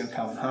probably don't see him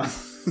coming, huh?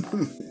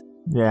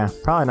 Yeah,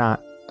 probably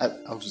not.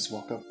 I'll just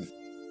walk up.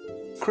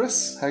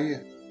 Chris, how you?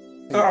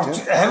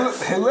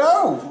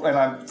 Hello! And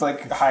I'm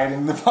like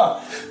hiding the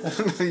pot.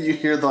 You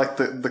hear like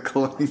the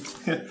clink.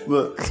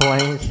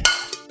 Clink.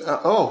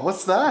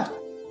 What's that?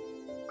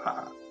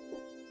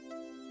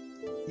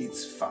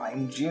 It's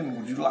fine gin.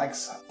 Would you like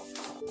some?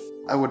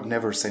 I would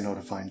never say no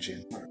to fine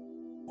gin.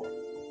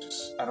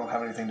 I don't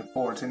have anything to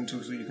pour it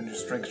into, so you can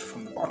just drink it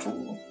from the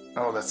bottle.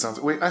 Oh, that sounds...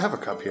 Wait, I have a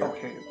cup here. Oh,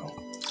 here you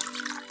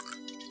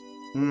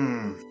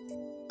go.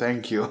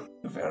 Thank you.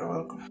 You're very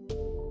welcome.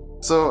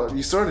 So,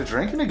 you started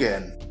drinking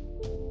again?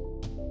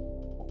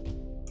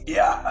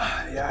 Yeah,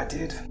 I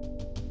did.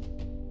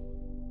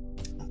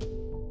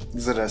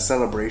 Is it a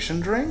celebration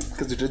drink?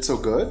 Because you did so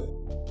good?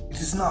 It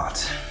is not.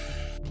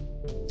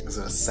 Is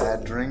it a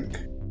sad drink?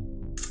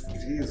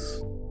 It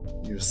is.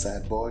 You're a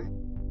sad boy?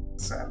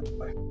 Sad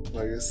boy.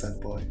 Why are you a sad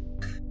boy?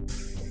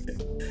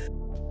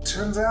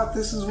 Turns out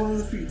this is one of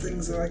the few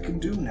things that I can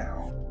do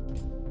now.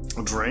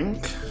 A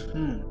drink?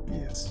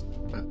 Yes.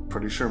 I'm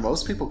pretty sure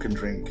most people can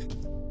drink.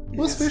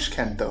 Most fish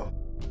can, though.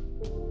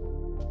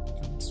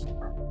 It's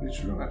probably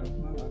true. I don't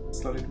know. I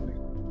studied money.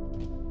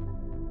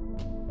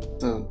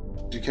 So,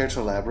 do you care to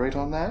elaborate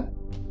on that?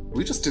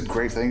 We just did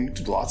great things. We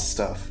did lots of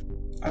stuff.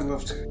 I'd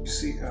love to. You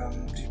see,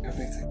 do you have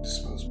anything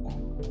disposable?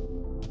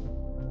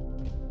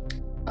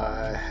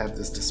 I have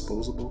this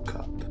disposable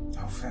cup.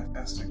 Oh,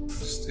 fantastic.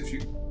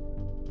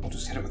 I'll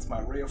just hit it with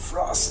my ray of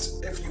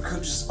frost. If you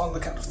could just, on the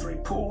count of 3,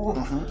 pull.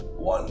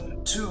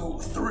 1, 2,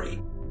 3.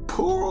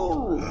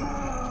 Pull!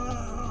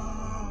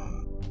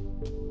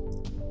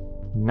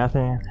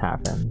 Nothing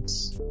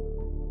happens.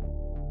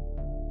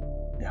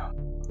 Yeah.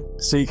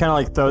 So you kind of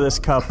like throw this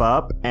cup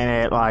up, and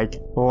it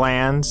like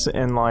lands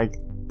in like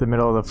the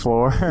middle of the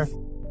floor.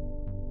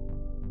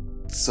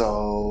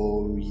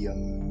 So, you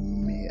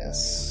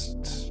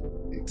missed.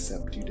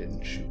 Except you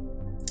didn't shoot.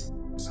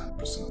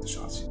 100% of the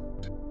shots you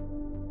did.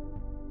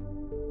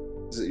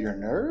 Is it your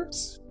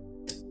nerves?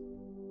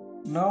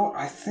 No,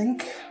 I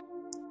think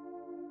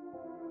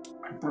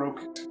I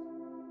broke it.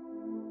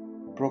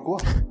 Broke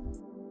what?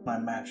 My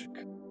magic.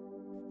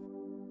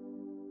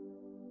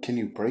 Can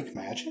you break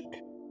magic?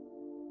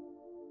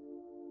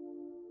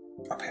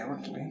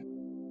 Apparently.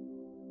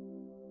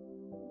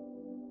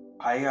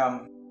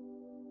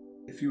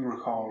 If you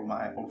recall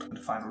my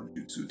ultimate final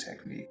jutsu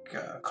technique,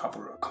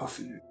 Kapura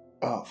Kofu.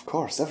 Oh, of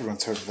course.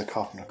 Everyone's heard of the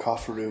Kapura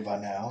Kofu by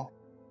now.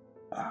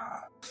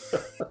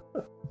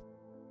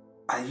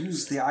 I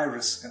used the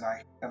iris and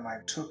I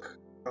took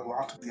a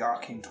lot of the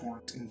arcane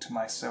torrent into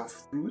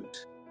myself through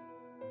it,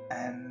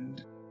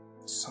 and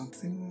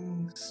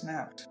something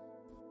snapped.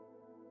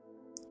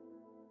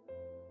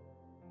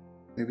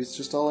 Maybe it's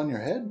just all in your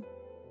head?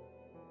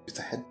 It's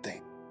a head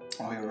thing.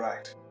 Oh, you're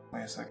right.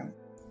 Wait a second.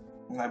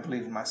 I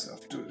believe in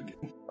myself. Do it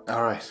again.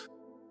 Alright.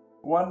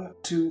 1,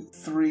 2,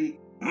 3.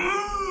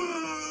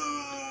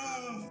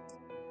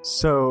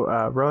 So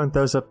Rowan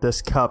throws up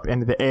this cup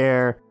into the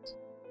air,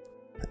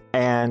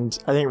 and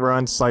I think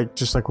Rowan's like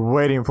just like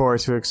waiting for it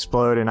to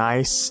explode in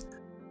ice,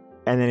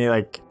 and then he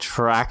like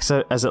tracks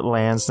it as it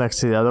lands next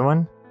to the other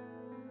one.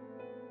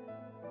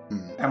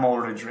 I'm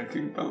already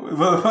drinking, by the way.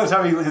 By the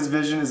time his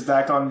vision is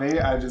back on me,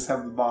 I just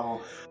have the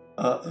bottle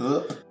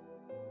up.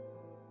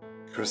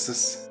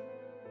 Christus,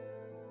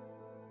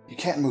 you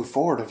can't move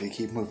forward if you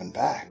keep moving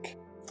back.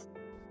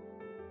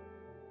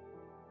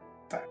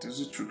 That is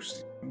a true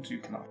statement. You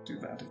cannot do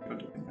that if you're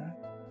doing that.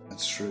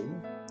 That's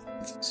true.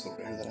 It's so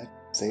rare that I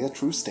say a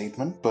true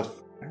statement, but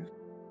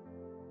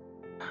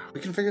we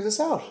can figure this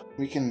out.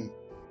 We can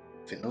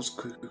fit those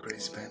cuckoo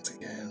crazy pants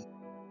again.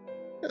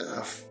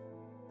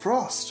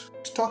 Frost.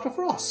 To talk to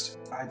Frost.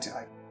 I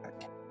can't.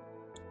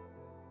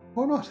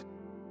 Why not?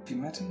 Have you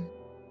met him?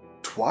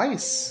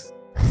 Twice.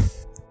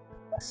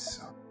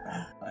 So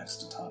nice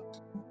to talk to.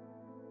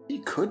 He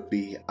could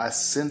be. I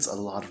sense a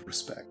lot of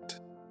respect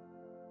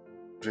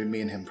between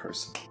me and him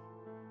personally.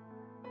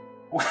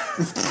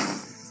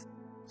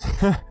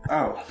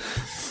 Oh.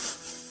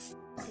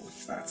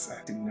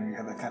 I didn't know you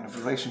had that kind of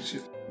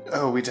relationship.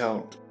 Oh, we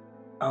don't.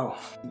 Oh.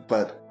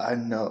 But I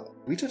know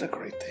we did a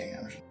great thing.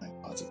 I'm sure like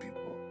lots of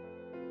people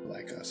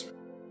like us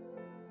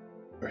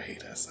or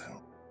hate us. I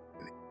don't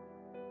really.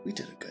 We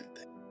did a good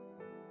thing.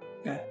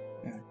 Yeah.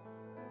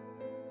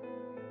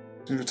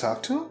 Did you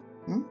talk to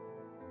him?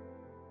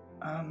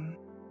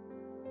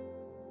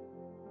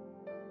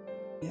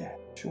 Yeah,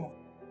 sure.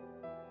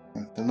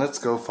 Then let's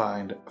go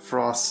find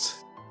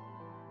Frost,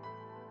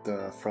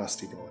 the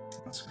Frosty boy.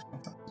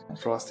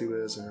 Frosty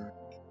Wizard.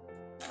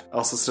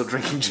 Also still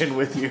drinking gin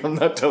with you. I'm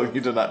not telling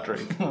you to not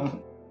drink.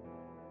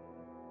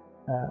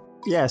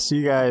 Yeah, so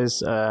you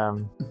guys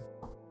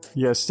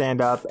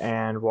stand up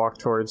and walk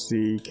towards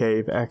the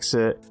cave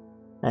exit.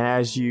 And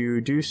as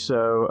you do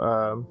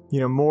so,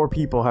 more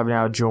people have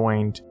now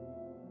joined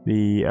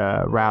the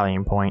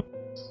rallying point.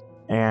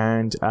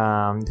 And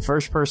the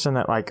first person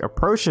that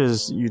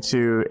approaches you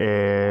two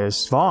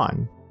is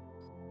Vaughn.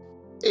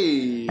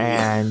 Hey.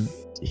 And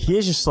he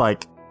is just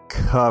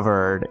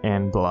covered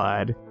in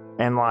blood.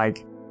 And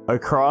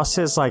across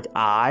his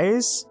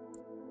eyes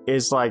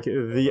is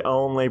the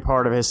only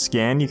part of his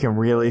skin you can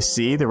really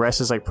see. The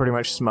rest is pretty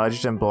much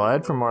smudged in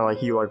blood from where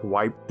he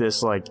wiped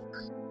this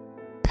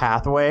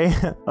pathway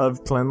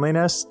of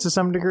cleanliness to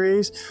some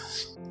degrees.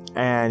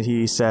 And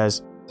he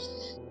says,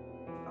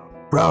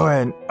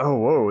 Rowan. Oh,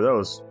 whoa, that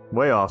was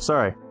way off.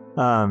 Sorry.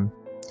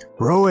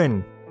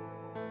 Rowan.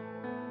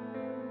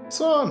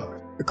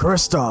 Son,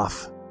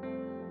 Kristoff.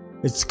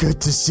 It's good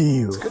to see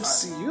you. it's good to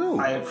see you.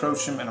 I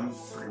approach him, and I'm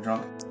pretty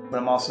drunk, but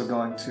I'm also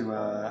going to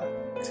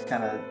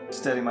kind of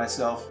steady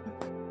myself,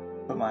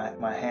 put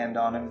my hand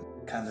on him,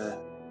 kind of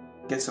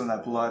get some of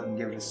that blood and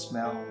give it a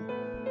smell.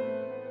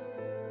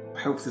 I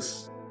hope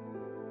this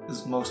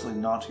is mostly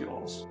not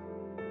yours.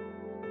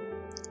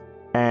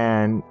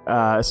 And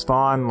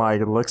Spawn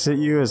looks at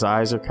you. His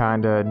eyes are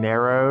kind of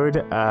narrowed,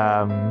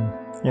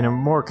 in a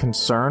more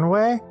concerned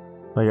way.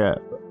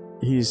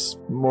 He's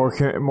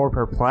more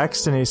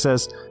perplexed, and he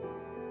says,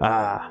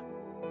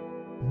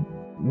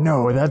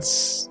 "No,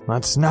 that's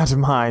not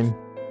mine.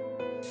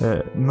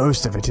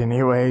 Most of it,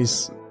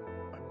 anyways.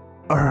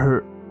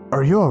 Are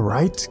you all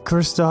right,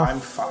 Kristoff?"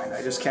 I'm fine.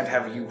 I just can't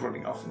have you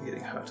running off and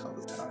getting hurt all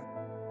the time.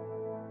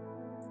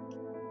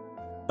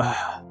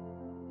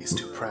 He's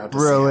too proud to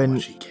Rowan. see how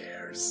much he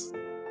cares.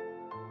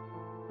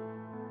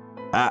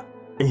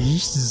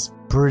 He's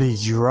pretty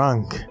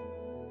drunk.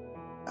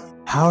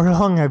 How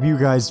long have you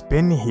guys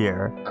been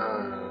here?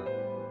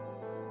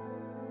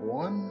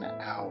 1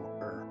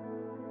 hour.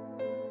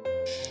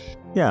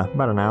 Yeah,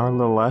 about an hour, a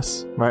little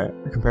less, right,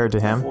 compared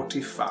to him.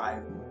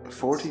 45.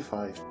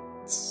 45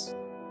 minutes.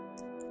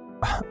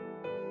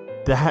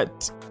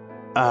 That's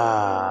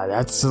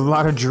a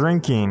lot of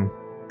drinking.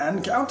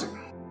 And counting.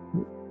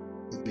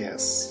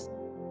 Yes.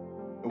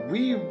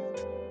 We've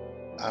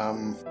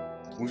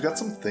got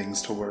some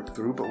things to work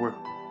through, but we're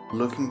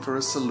looking for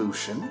a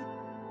solution.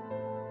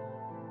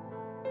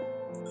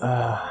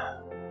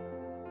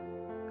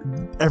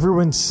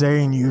 Everyone's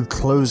saying you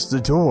closed the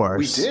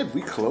doors. We did.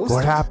 We closed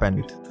What it.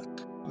 happened?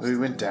 We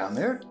went down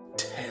there.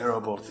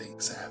 Terrible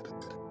things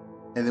happened.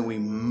 And then we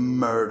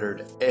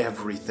murdered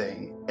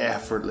everything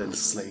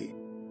effortlessly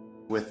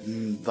with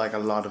a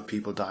lot of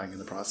people dying in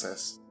the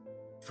process.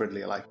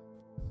 Friendly,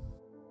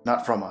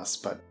 not from us,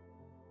 but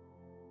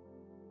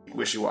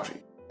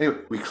wishy-washy. Anyway,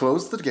 we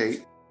closed the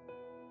gate.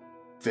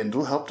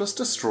 Vindel helped us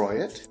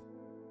destroy it.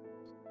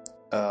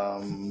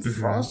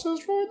 Frost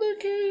destroyed the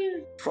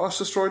key. Frost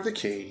destroyed the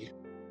key.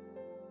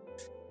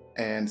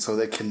 And so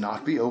they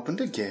cannot be opened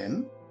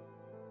again.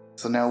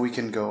 So now we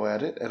can go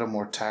at it at a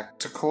more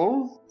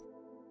tactical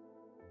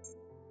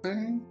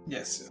thing.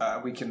 Yes,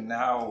 we can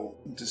now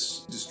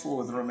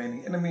destroy the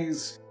remaining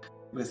enemies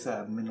with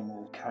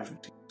minimal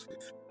casualties,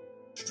 with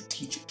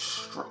strategic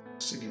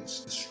strikes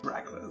against the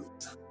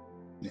stragglers.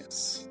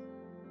 Yes.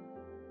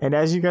 And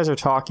as you guys are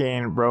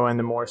talking, Rowan,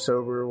 the more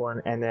sober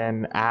one, and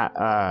then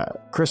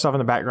Kristoff in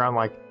the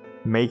background,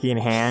 making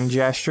hand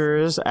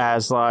gestures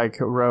as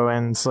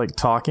Rowan's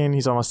talking.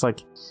 He's almost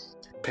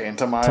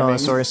Pantomiming. telling a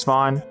story.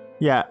 Spawn.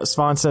 Yeah,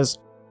 Spawn says,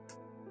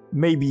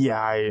 "Maybe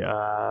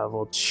I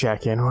will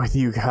check in with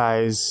you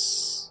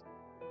guys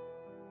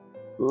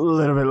a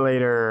little bit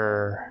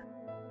later."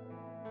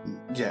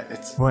 Yeah,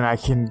 it's When I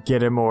can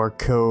get a more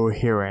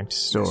coherent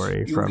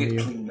story You'll from get you.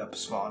 cleaned up,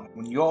 Swan.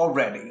 When you're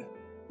ready,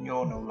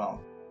 you're no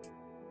longer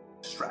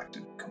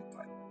distracted. Come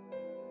on.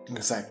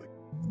 exactly.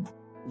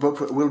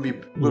 But we'll be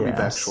back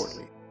Yes.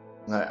 shortly.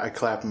 I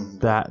clap him.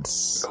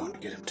 That's Going to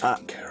get him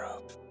taken care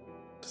of.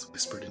 Just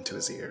whispered into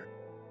his ear.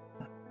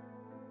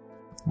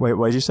 wait.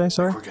 What did you say?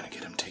 Sorry. We're gonna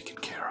get him taken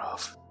care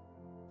of.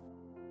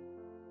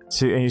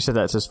 And you said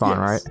that to Spawn,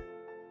 Yes. right?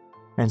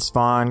 And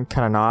Spawn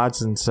kind of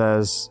nods and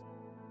says,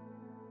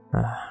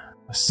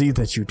 "I see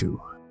that you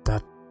do.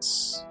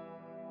 That's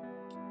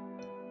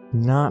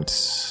not.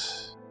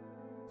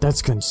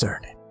 That's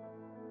concerning."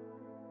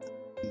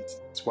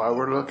 That's why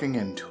we're looking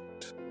into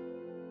it.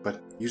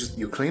 But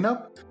you clean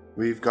up.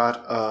 We've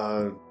got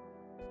a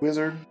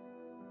wizard.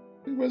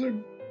 Wizard.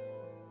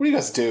 What do you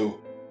guys do?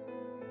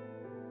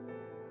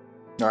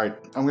 All right,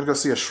 I'm gonna go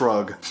see a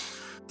shrug.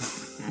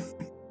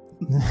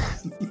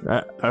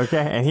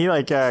 Okay, and he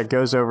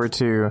goes over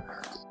to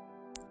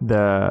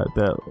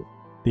the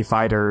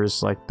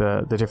fighters,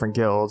 the different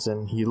guilds,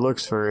 and he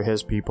looks for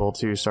his people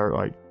to start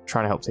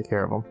trying to help take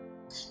care of them.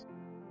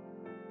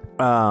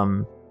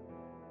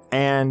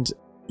 And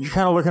you're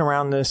kind of looking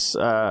around this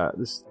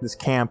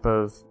camp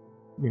of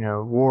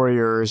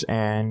warriors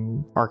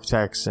and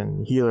architects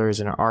and healers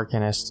and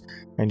arcanists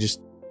and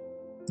just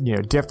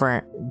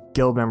different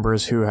guild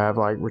members who have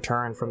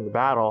returned from the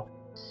battle.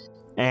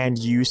 And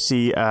you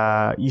see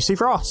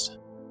Frost,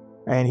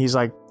 and he's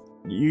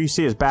you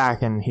see his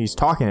back, and he's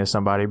talking to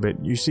somebody,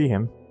 but you see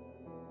him.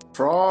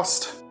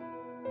 Frost.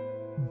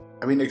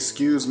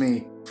 Excuse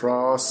me,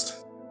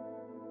 Frost.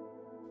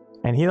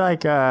 And he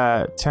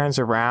turns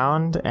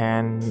around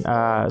and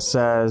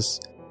says,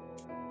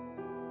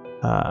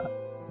 "Oh,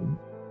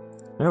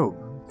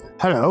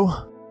 hello.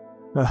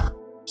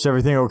 Is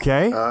everything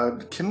okay?"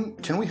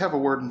 Can we have a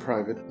word in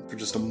private for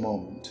just a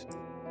moment?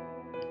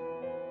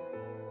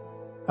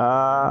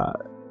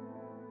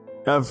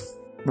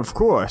 Of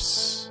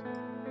course.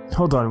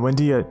 Hold on,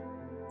 Wendy.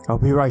 I'll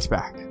be right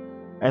back.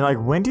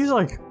 And Wendy's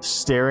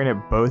staring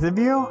at both of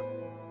you,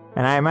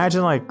 and I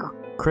imagine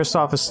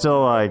Kristoff is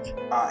still like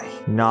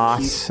not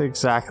He's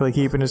exactly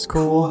keeping his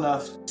cool cool.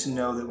 enough to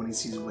know that when he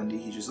sees Wendy,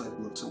 he just like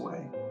looks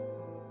away.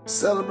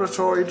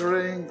 Celebratory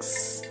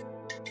drinks.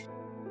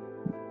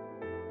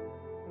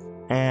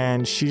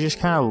 And she just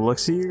kind of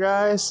looks at you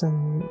guys,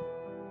 and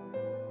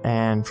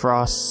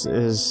Frost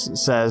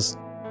says,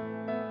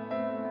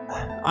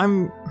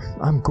 I'm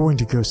going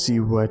to go see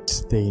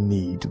what they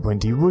need.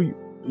 Wendy, will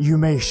you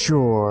make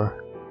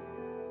sure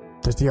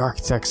that the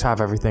architects have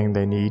everything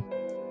they need?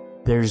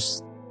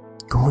 There's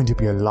going to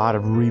be a lot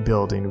of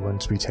rebuilding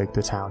once we take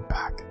the town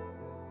back.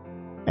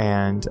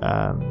 And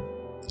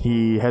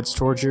he heads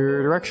towards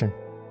your direction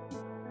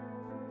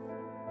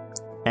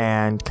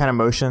and kind of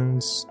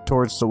motions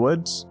towards the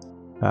woods.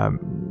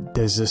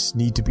 Does this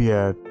need to be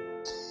a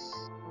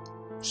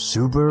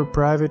super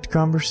private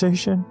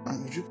conversation?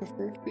 Would you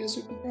prefer it to be a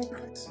super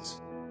private?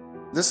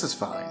 This is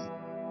fine.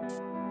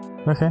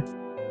 Okay.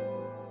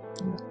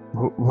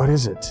 What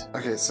is it?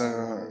 Okay,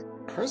 so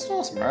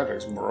Kristoff's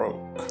magic's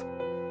broke.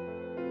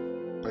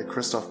 Like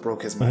Kristoff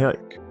broke his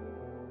magic.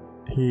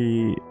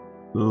 He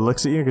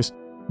looks at you and goes,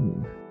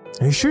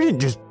 you shouldn't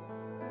just,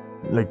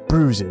 like,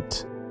 bruise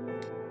it.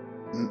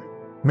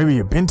 Maybe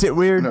you bent it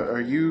weird? No,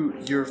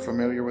 you're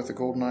familiar with the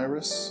Golden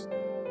Iris?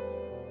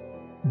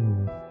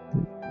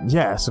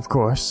 Yes, of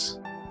course.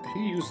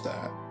 He used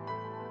that.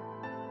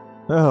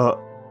 Oh,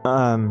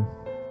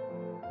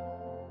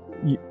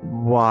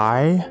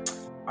 why?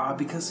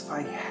 Because if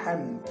I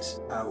hadn't,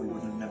 we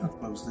would have never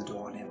closed the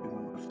door and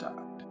everyone would have died.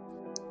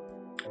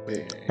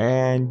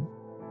 And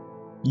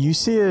you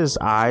see his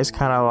eyes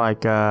kind of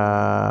like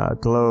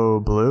glow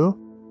blue.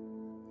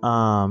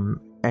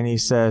 And he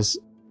says,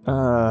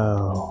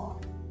 "Oh,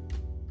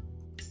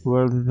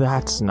 well,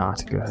 that's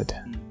not good."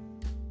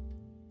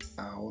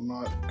 How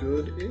not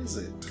good is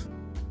it?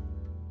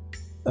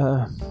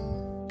 How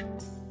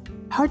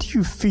do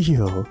you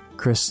feel,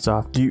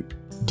 Kristoff? Do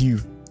you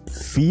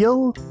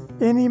feel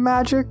any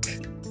magic?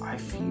 I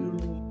feel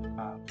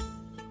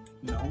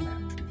no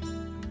magic.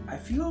 I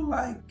feel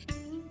like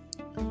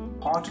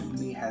part of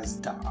me has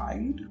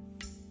died,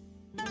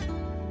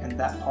 and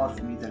that part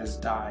of me that has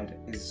died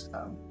is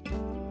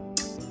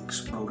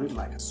exploded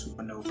like a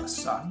supernova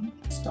sun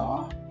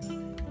star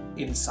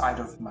inside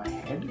of my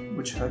head,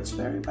 which hurts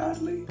very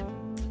badly.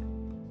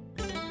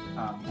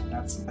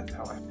 That's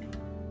how I feel.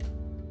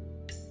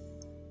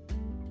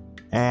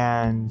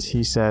 And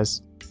he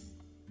says,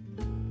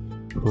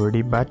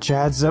 pretty much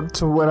adds up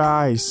to what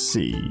I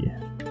see.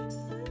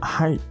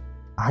 I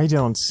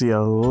don't see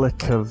a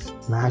lick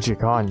of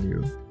magic on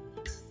you,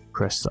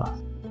 Kristoff.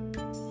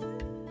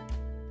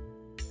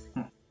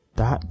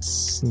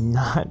 That's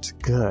not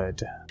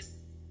good.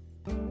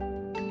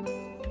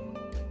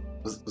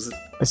 Was it?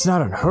 It's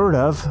not unheard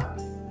of,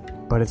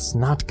 but it's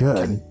not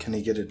good. Can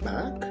he get it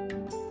back?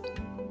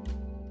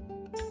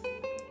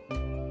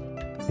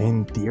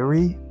 In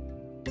theory,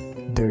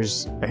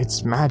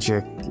 it's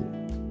magic.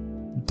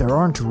 There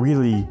aren't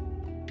really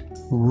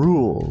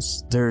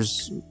rules.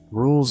 There's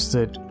rules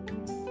that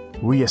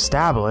we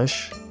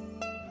establish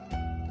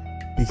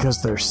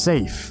because they're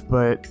safe,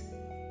 but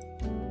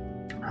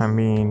I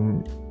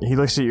mean, he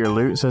looks at your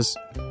loot and says,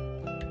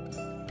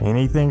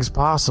 anything's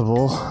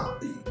possible.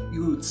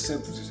 You had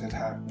said that it had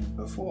happened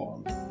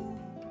before.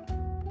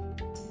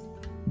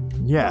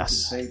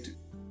 Yes. They do.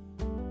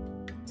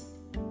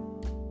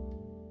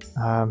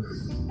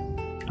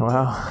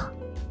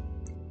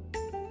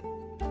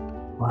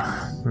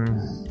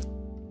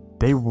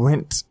 They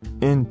went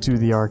into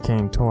the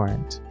arcane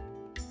torrent.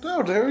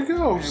 Oh, there we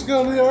go. Just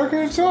go to the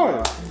arcane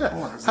torrent.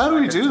 Yeah. How do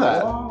we do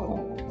that?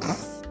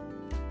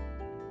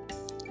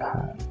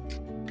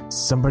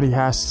 Somebody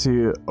has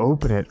to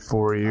open it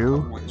for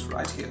you. It's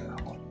right here.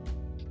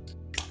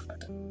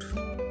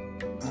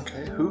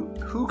 Okay,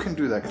 who can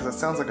do that? Because that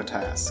sounds like a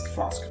task.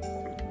 Frost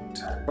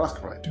Frost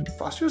can probably do.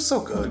 Frost, you're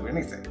so can good. do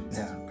anything.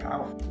 Yeah.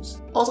 Powerful.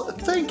 Also,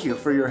 thank you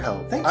for your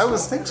help.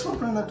 Thanks for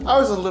bringing that. I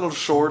was a little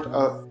short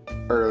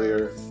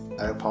earlier.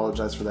 I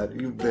apologize for that.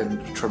 You've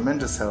been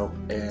tremendous help,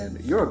 and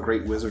you're a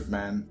great wizard,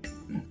 man.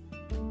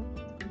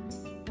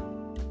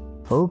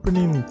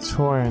 Opening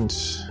torrent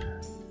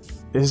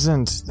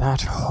isn't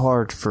that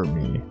hard for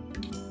me.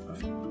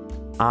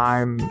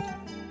 I'm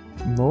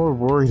more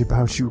worried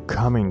about you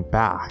coming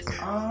back.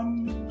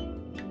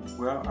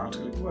 Well, I'll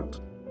tell you what.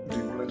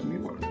 You will let me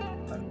work.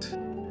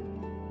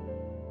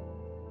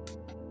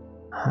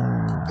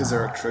 Is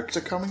there a trick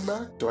to coming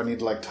back? Do I need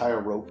to like tie a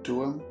rope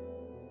to him?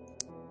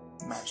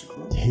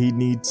 Magical. He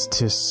needs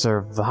to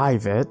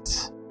survive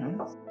it.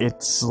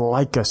 It's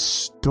like a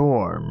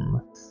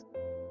storm.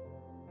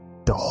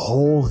 The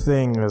whole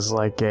thing is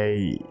like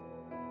we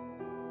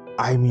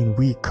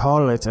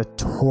call it a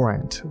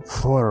torrent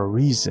for a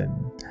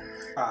reason.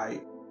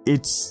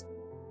 It's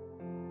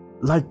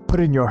like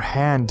putting your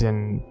hand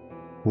in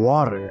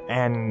water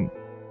and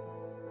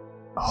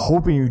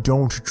hoping you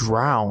don't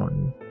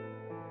drown.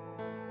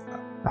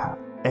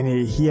 And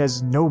he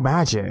has no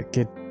magic.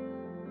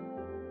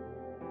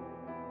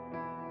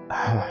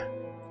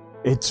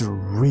 It's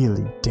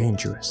really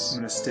dangerous. I'm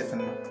gonna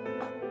stiffen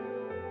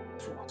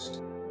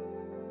Frost.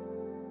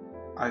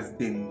 I've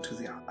been to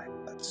the eye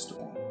of that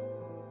storm.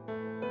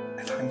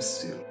 And I'm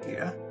still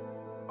here.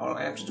 All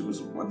I have to do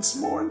is once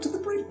more into the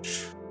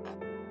breach.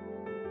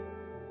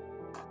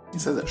 He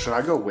said that. Should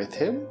I go with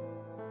him?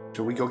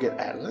 Should we go get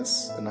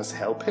Atlas and us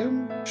help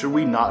him? Should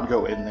we not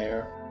go in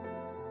there?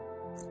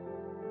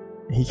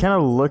 He kind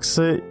of looks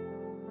at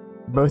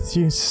both of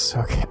you.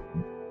 Okay.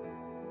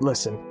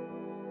 Listen.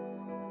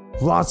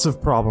 Lots of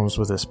problems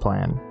with this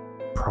plan.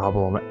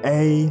 Problem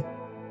A,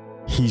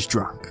 he's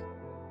drunk.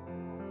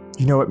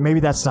 You know what? Maybe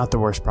that's not the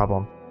worst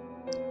problem.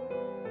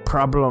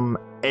 Problem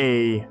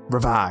A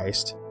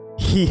revised.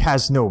 He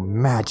has no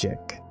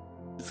magic.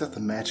 He's got the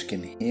magic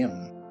in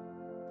him.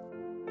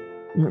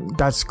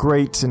 That's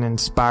great and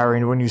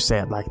inspiring when you say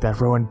it like that,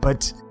 Rowan,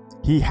 but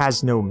he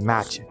has no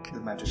magic.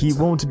 He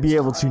won't be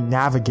able to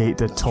navigate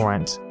the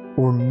torrent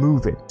or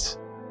move it.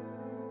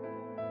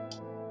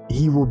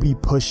 He will be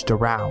pushed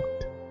around.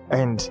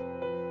 And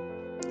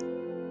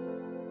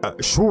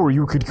sure,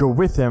 you could go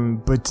with him,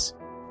 but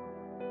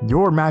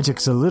your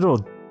magic's a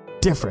little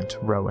different,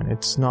 Rowan.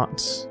 It's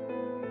not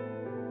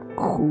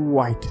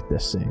quite the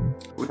same.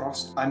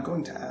 Frost, I'm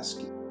going to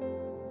ask you,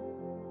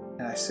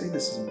 and I say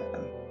this as a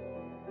man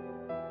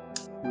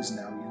who is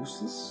now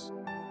useless,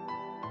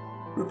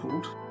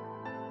 crippled,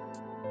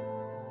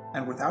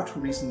 and without a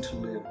reason to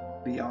live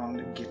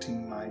beyond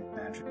getting my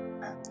magic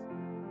back.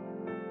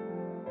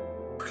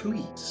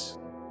 Please,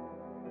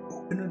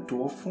 open a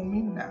door for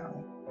me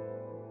now,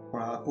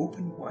 or I'll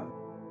open one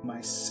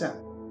myself.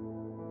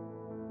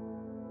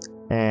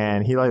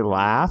 And he like This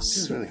laughs.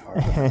 is really hard.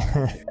 with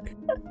magic.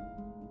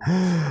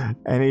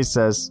 And he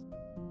says,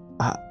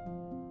 how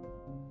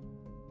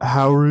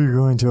are you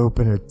going to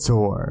open a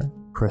door,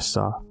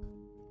 Kristoff?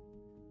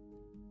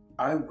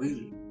 I will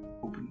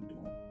open the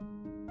door.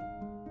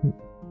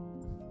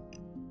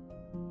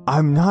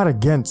 I'm not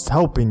against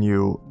helping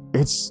you.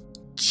 It's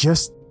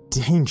just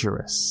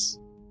dangerous.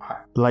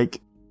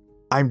 Like,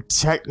 I'm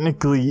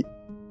technically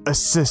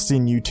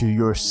assisting you to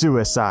your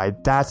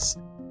suicide. That's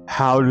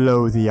how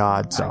low the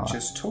odds I are.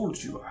 just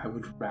told you I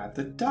would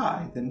rather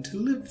die than to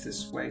live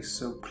this way,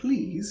 so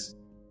please,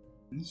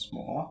 once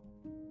more,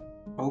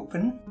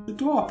 open the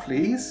door,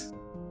 please.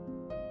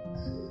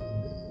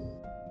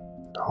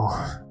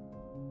 Oh.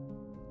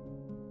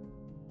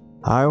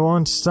 I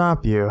won't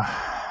stop you.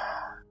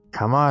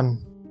 Come on.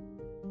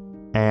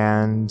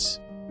 And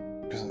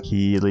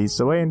he leads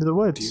the way into the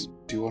woods.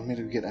 Do you want me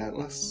to get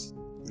Atlas?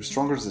 We're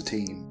stronger as a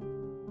team.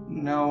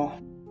 No.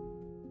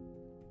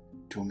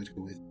 Do you want me to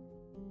go with?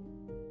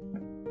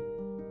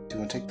 Do you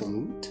want to take the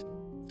loot?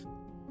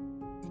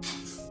 Do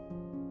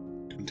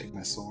you want to take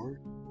my sword?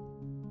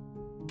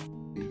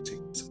 You take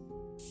my sword.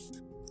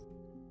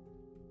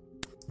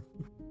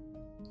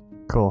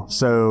 Cool.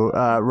 So,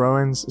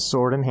 Rowan's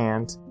sword in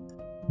hand.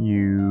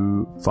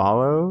 You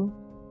follow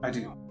I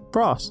do.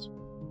 Frost.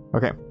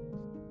 Okay.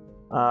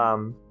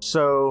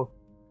 So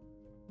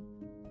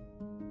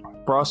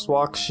Frost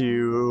walks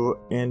you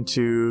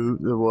into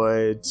the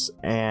woods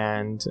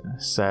and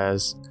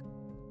says,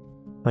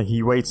 like,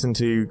 he waits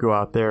until you go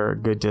out there a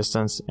good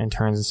distance and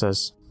turns and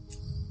says,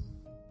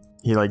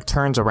 he like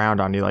turns around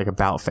on you like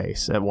about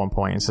face at one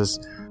point and says,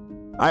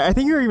 I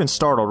think you're even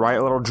startled, right?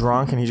 A little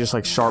drunk, and he just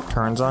like sharp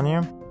turns on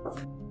you.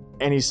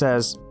 And he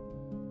says,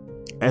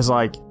 as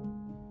like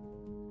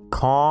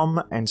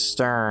calm and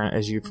stern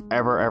as you've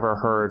ever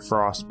heard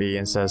Frost be,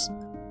 and says,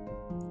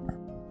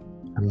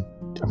 I'm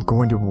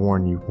going to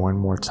warn you one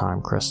more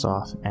time,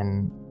 Kristoff,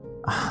 and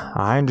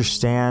I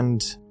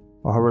understand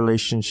our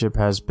relationship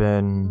has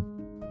been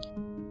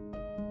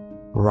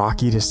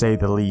rocky to say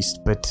the least,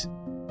 but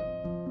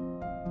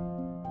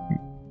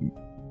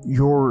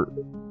you're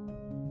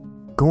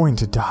going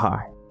to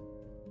die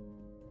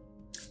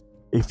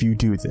if you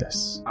do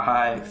this.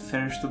 I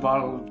finished the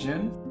bottle of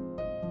gin.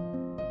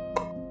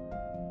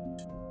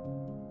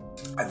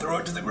 I throw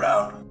it to the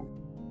ground.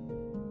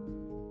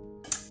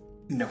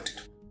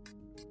 Noted.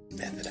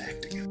 Method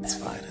acting at its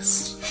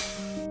finest.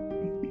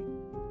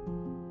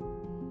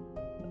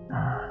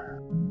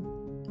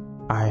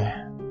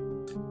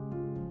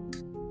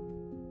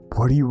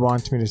 What do you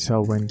want me to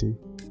tell Wendy?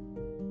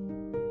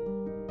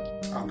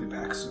 I'll be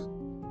back soon.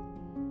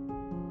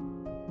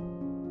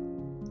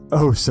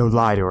 Oh, so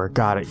lie to her.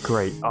 Got it.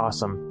 Great.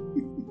 Awesome.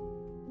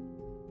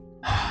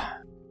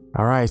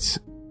 All right.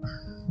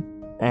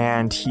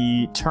 And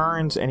he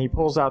turns and he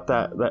pulls out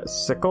that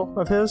sickle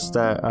of his,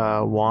 that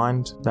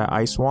wand, that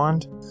ice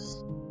wand.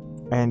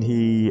 And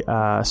he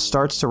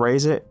starts to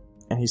raise it.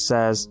 And he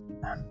says,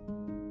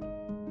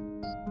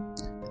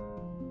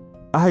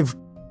 I've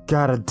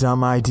got a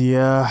dumb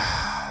idea.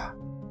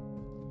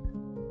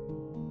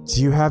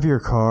 Do you have your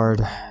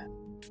card?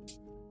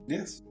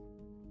 Yes.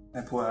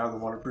 I pull it out of the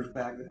waterproof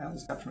bag that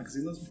Alice got from me because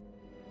he loves me.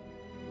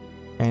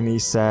 And he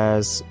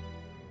says,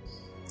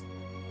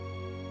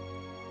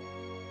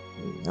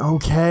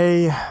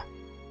 okay.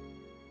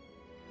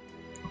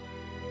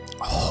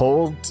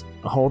 Hold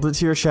it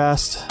to your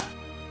chest.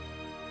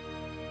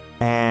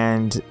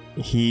 And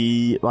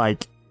he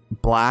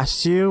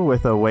blasts you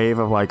with a wave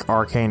of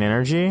arcane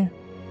energy.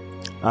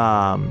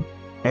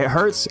 It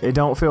hurts. It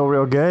don't feel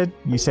real good.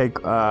 You take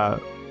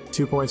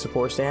 2 points of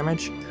force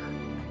damage.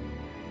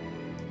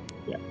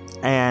 Yeah.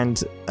 And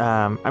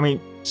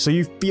so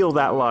you feel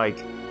that like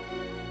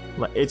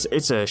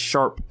it's a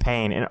sharp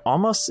pain, and it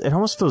almost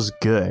feels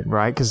good,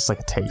 right? Because it's like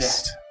a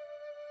taste.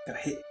 Got a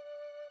hit.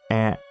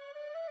 And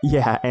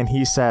yeah, and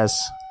he says,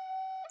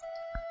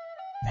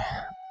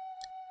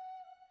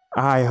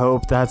 I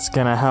hope that's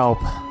gonna help.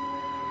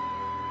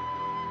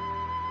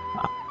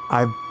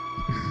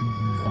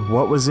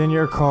 What was in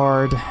your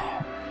card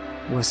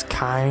was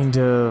kind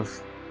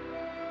of...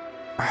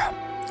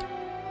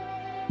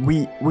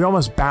 We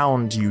almost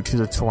bound you to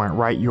the torrent,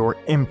 right? Your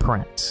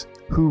imprint,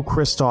 who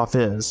Kristoff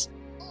is.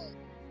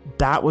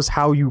 That was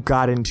how you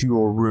got into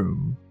your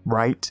room,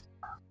 right?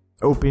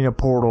 Opening a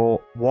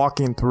portal,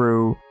 walking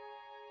through.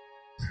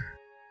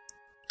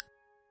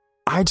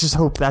 I just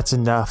hope that's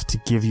enough to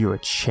give you a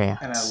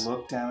chance. And I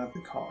look down at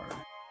the card,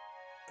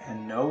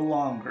 and no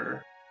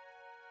longer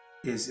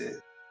is it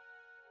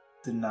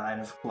the 9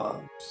 of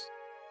clubs,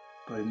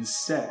 but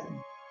instead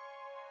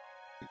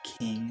the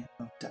King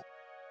of Diamonds.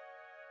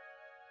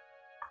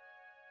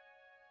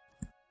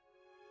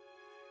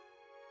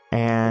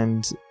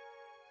 And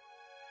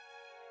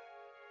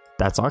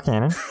that's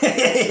Arcana.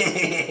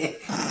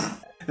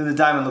 The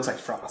diamond looks like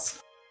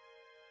frost.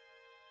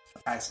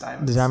 Ice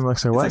diamonds. The diamond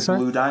looks like what, it's sorry?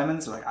 blue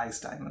diamonds or like ice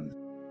diamonds.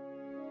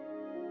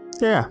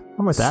 Yeah,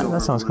 I'm with that. Silver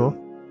That sounds blue. cool.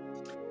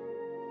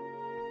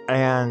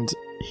 And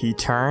he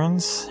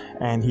turns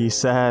and he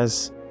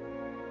says,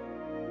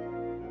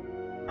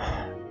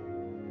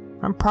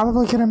 I'm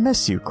probably gonna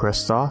miss you,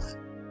 Kristoff.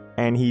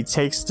 And he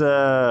takes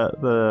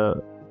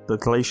the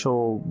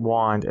glacial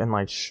wand and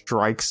like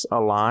strikes a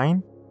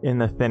line in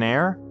the thin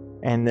air,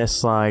 and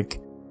this like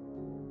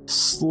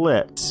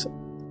slit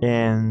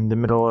in the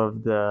middle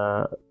of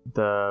the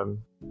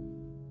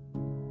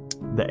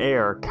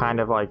air kind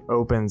of like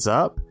opens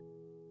up,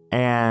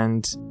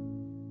 and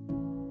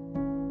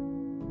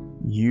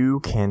you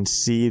can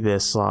see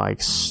this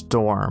like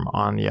storm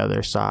on the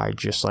other side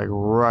just like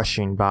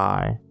rushing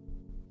by.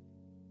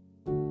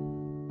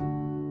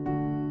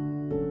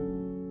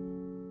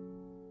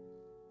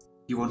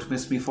 You won't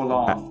miss me for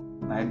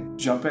long. I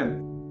jump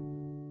in.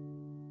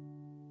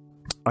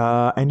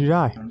 And you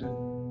die. I'm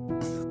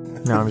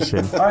dead. No, I'm just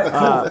kidding. All right,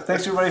 cool.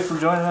 Thanks everybody for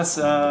joining us.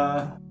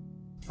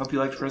 Hope you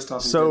liked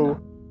Kristoff.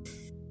 So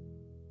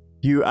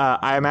you,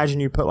 I imagine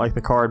you put like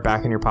the card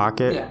back in your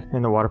pocket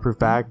in the waterproof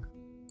bag.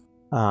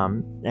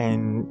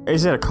 And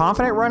is it a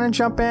confident run and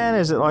jump in?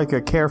 Is it like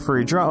a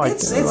carefree drunk? Like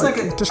it's like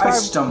a describe. I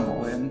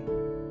stumble in.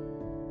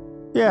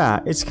 Yeah,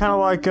 it's kind of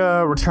like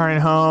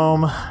returning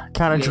home,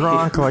 kind of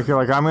drunk. Like you're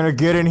like, I'm gonna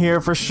get in here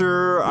for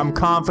sure. I'm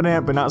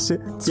confident, but not.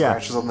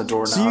 Scratches on the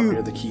doorknob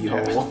near the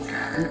keyhole.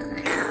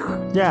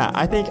 Yeah,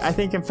 I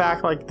think in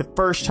fact, like the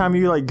first time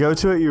you like go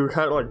to it, you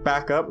kind of like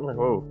back up, and like,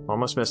 whoa,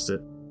 almost missed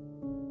it.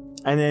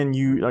 And then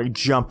you like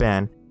jump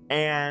in,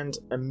 and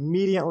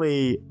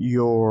immediately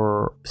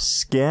your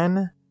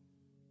skin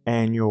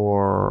and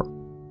your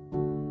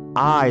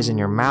eyes and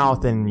your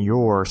mouth and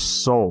your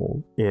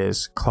soul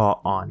is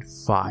caught on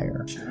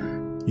fire.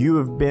 You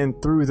have been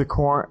through the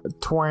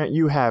torrent,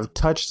 you have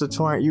touched the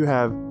torrent, you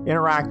have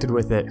interacted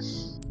with it,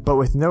 but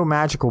with no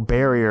magical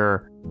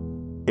barrier,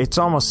 it's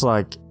almost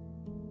like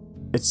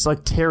it's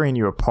like tearing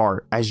you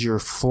apart as you're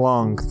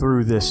flung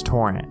through this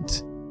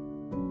torrent.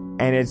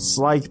 And it's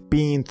like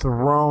being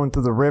thrown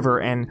through the river,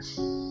 and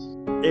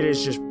it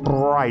is just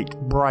bright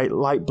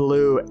light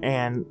blue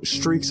and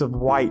streaks of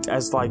white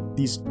as like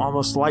these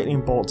almost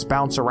lightning bolts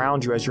bounce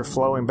around you as you're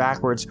flowing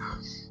backwards.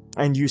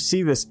 And you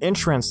see this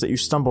entrance that you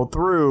stumbled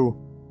through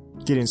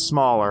getting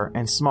smaller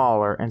and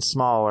smaller and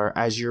smaller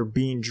as you're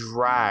being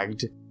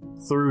dragged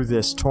through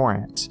this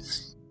torrent.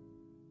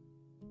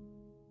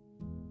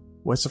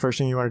 What's the first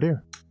thing you want to do?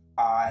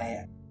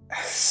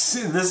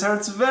 This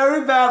hurts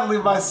very badly.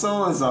 My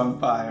soul is on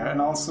fire,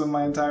 and also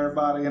my entire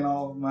body and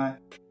all of my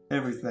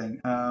everything.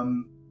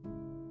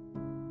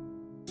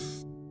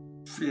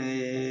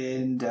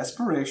 In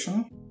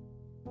desperation,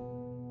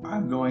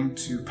 I'm going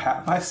to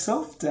pat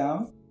myself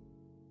down,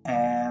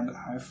 and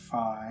I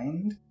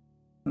find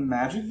the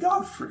magic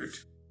god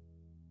fruit.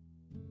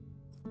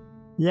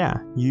 Yeah,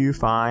 you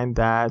find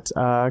that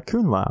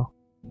Kunlo.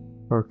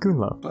 Or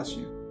Kunlo. Bless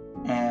you.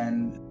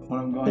 And what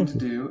I'm going to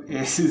do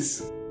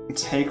is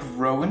take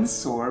Rowan's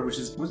sword, which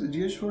is... do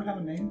your sword have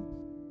a name?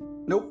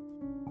 Nope.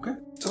 Okay.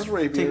 Just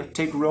rapier.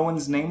 Take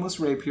Rowan's nameless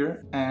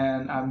rapier,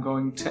 and I'm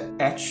going to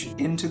etch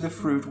into the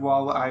fruit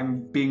while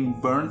I'm being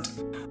burnt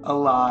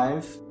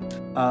alive,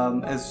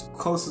 as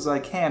close as I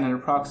can, an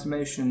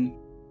approximation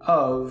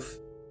of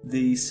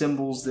the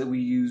symbols that we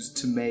use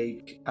to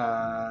make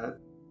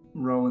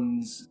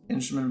Rowan's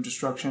Instrument of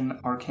Destruction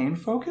Arcane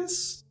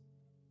Focus.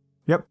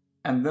 Yep.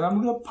 And then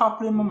I'm going to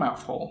pop it in my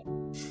mouth hole.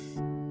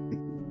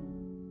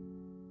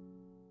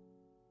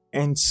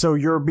 And so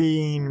you're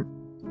being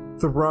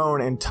thrown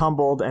and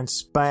tumbled and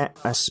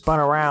spun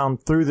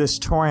around through this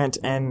torrent,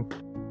 and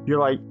you're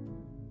like,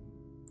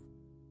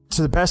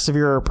 to the best of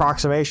your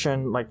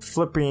approximation, like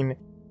flipping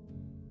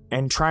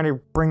and trying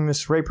to bring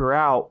this rapier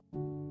out,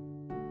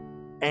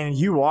 and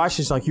you watch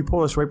as like you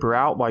pull this rapier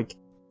out, like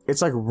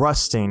it's like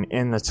rusting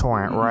in the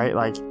torrent, right?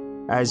 Like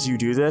as you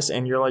do this,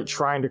 and you're like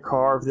trying to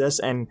carve this,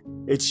 and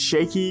it's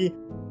shaky,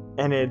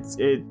 and it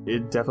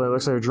definitely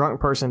looks like a drunk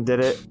person did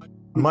it.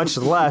 Much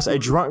less a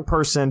drunk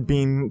person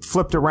being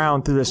flipped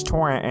around through this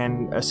torrent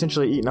and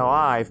essentially eaten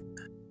alive.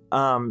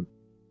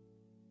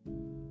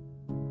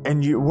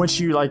 And you, once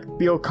you like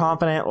feel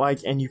confident,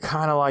 like, and you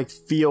kind of like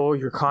feel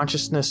your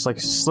consciousness like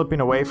slipping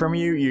away from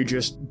you, you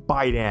just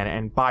bite in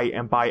and bite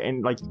and bite,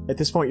 and like at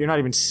this point you're not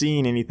even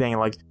seeing anything.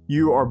 Like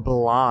you are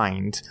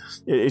blind.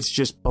 It's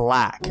just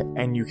black,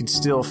 and you can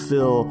still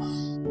feel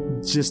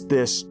just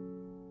this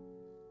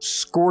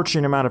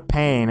scorching amount of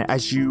pain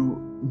as you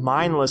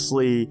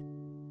mindlessly,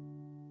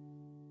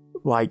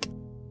 like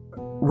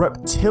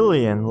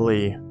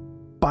reptilianly,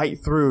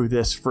 bite through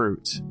this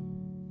fruit.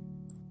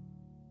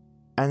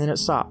 And then it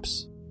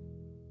stops.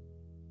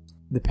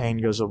 The pain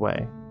goes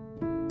away.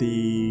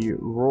 The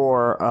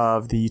roar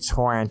of the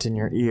torrent in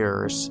your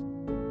ears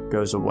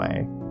goes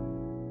away.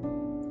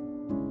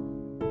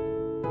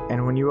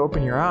 And when you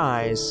open your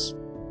eyes,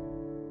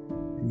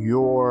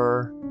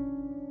 you're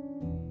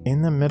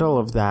in the middle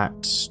of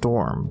that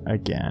storm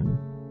again.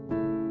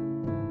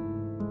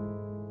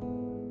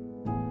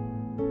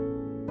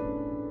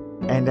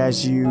 And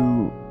as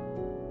you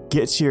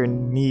get to your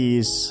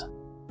knees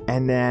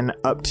and then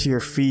up to your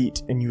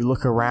feet and you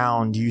look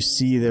around, you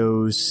see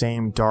those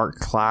same dark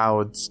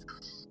clouds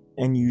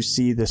and you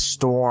see the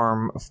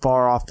storm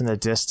far off in the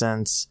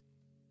distance.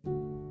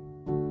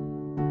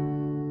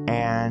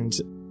 And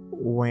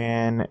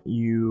when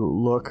you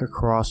look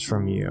across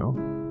from you,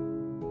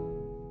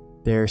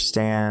 there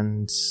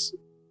stands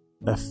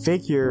a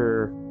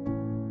figure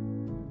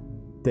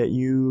that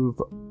you've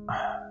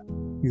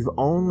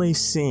only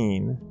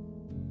seen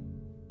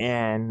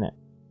in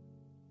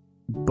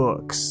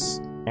books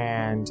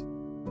and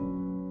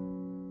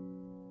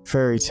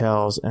fairy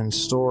tales and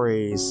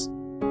stories.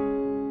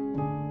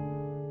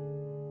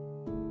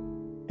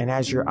 And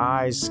as your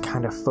eyes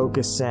kind of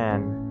focus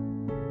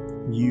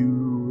in,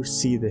 you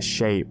see the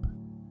shape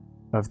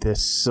of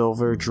this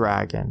silver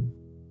dragon.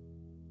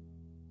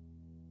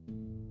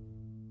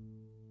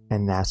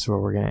 And that's where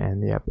we're going to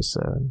end the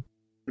episode.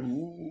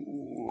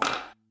 Ooh.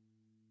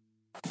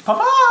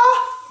 Papa!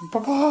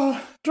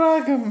 Papa!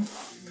 Dragon!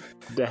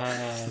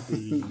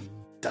 Daddy.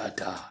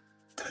 Da-da.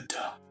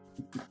 Da-da.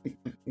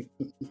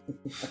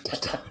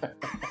 Da-da.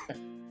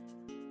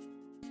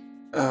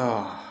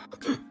 Oh.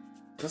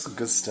 That's some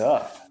good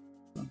stuff.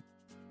 I'm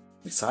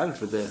excited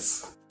for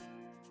this.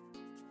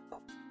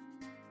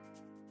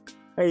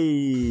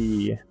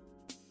 Hey!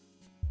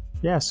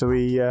 Yeah, so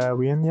we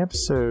end the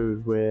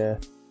episode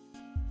with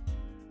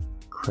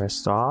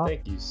Kristoff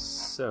Thank you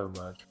so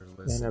much for in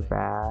listening. a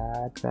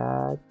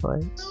bad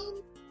place.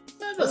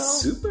 Not a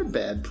super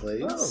bad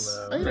place.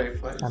 I don't know. Great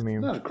place. I mean,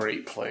 Not a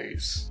great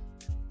place.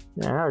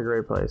 yeah, not a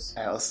great place.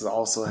 Alice is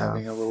also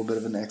having a little bit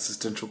of an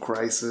existential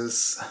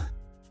crisis.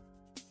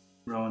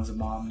 Rowan's a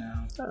mom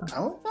now.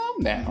 I'm a mom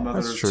now. Mother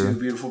That's of true. two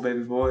beautiful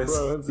baby boys.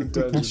 Bro, that's a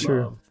dungeon That's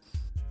true. mom.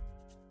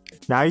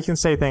 Now you can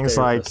say things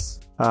Therapist.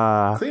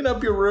 like, Clean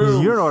up your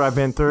room. you don't know what I've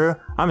been through.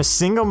 I'm a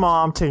single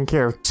mom taking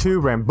care of 2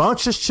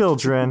 rambunctious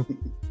children.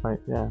 Like,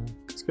 yeah,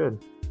 it's good.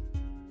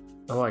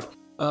 I'm like,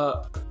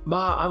 Ma,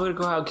 I'm gonna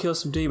go out and kill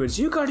some demons.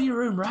 You go to your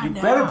room right You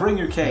now. better bring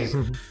your cape.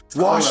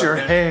 Wash your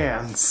cold out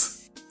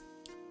hands.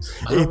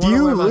 I don't If wanna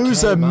you wear my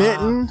lose a cape, Ma.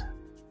 mitten,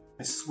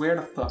 I swear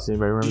to fuck. does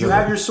anybody remember Do you that?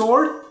 have your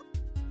sword?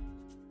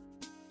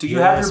 Do you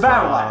have Yes, your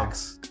battle Mom.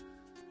 axe?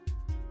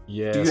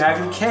 Yes, Do you have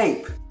your Mom.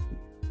 cape?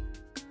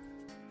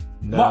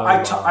 No, Mom,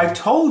 Mom. I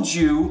told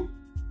you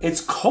it's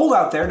cold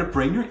out there to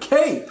bring your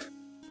cape.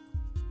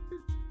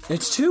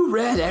 It's too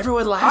red.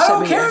 Everyone laughs I at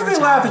don't me care if every they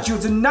laugh time. at you.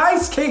 It's a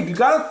nice cape. You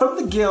got it from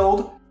the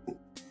guild.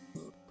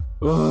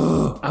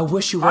 Ugh, I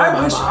wish you were I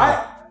my wish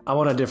mom. I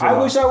want a different I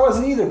mom. wish I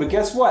wasn't either, but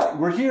guess what?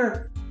 We're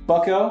here,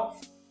 bucko.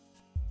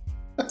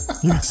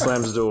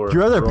 Slams the door.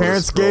 Your other Rolls,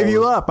 parents gave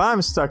you rolls. up.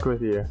 I'm stuck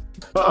with you.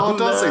 Oh,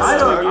 don't say I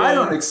stuck.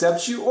 don't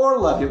accept you or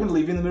love you. I'm gonna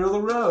leave you in the middle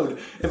of the road.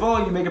 If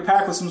only you make a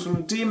pact with some sort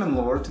of demon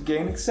lord to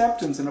gain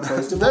acceptance and a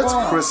place to That's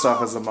belong.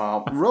 Kristoff as a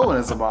mom. Rowan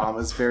as a mom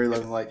is very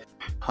loving. Like,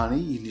 honey,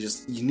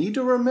 you need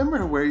to remember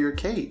to wear your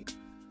cape.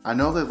 I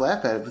know they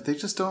laugh at it, but they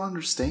just don't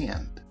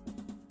understand.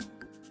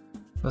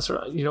 That's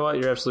right. You know what?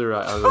 You're absolutely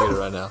right. I'll go get it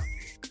right now.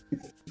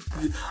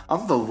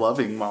 I'm the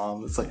loving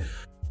mom. It's like,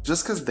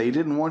 just because they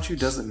didn't want you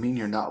doesn't mean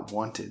you're not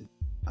wanted.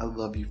 I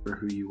love you for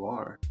who you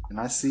are, and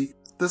I see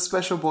the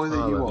special boy that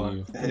I you love are.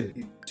 you. Hey,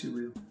 too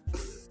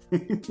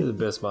real. You're the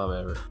best mom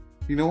ever.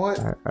 You know what?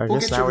 I We'll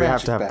guess get now your we have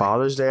magic to have back.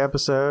 Father's Day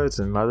episodes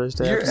and Mother's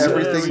Day You're episodes.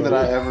 everything Yeah,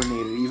 that I yeah. ever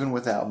needed, even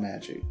without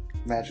magic.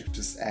 Magic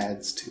just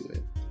adds to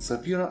it. So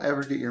if you don't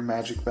ever get your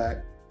magic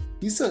back,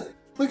 you said,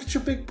 look at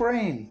your big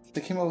brain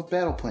that came up with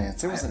battle plans.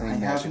 There wasn't I any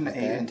have magic an with 8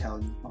 that.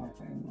 intelligence.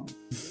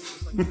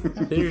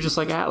 Then you're just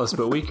like Atlas,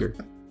 but weaker.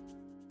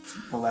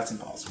 Well, that's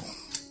impossible.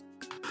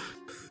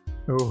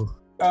 Ooh.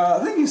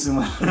 Thank you so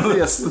much.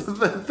 Yes,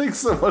 thanks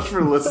so much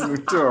for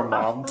listening to our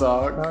mom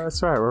talk. Oh,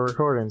 that's right. We're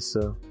recording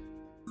still.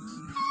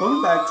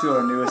 Welcome back to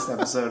our newest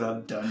episode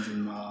of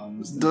Dungeon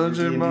Moms.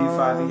 Dungeon D&D 5e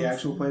Moms.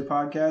 actual play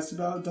podcast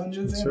about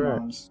dungeons and right.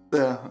 moms.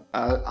 Yeah,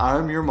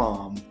 I'm your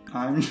mom.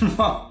 I'm your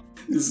mom.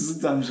 This is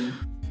a dungeon.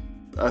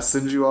 I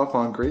send you off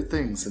on great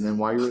things, and then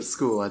while you're at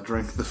school, I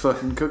drink the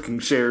fucking cooking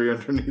sherry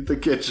underneath the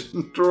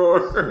kitchen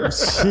drawer.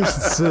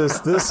 Jesus,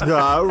 this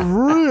got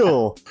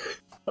real.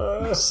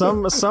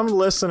 Some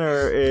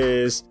listener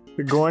is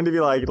going to be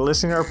like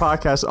listening to our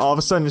podcast. All of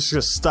a sudden, it's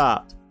just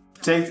stop.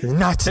 Take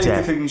Not the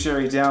today. cooking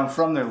sherry down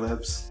from their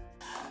lips.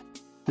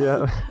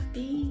 Yeah,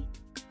 I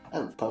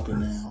have a puppy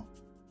now.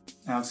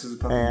 Alex is a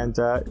puppy. and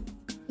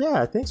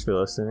yeah, thanks for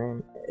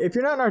listening. If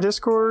you're not in our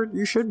Discord,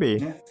 you should be.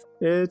 Yeah.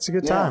 It's a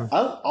good time.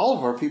 All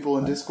of our people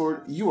in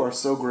Discord, you are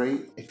so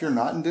great. If you're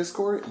not in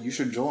Discord, you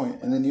should join,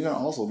 and then you can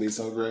also be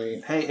so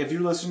great. Hey, if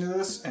you're listening to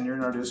this and you're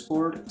in our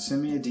Discord,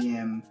 send me a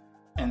DM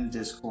in the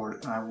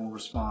Discord and I will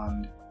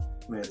respond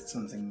with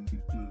something.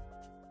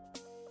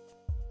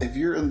 If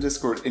you're in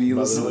Discord and you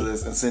listen to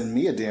this and send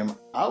me a DM,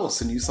 I will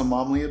send you some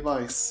momly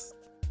advice.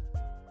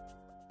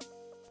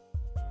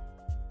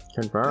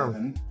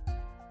 Confirm.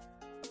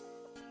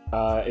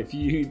 Evan. If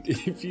you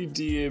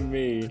DM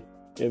me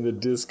in the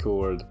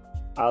Discord,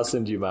 I'll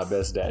send you my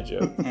best dad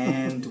joke.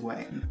 And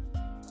Dwayne.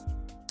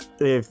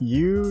 If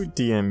you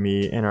DM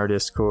me in our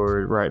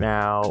Discord right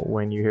now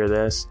when you hear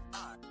this,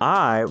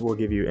 I will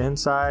give you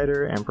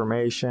insider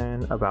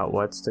information about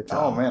what's to come.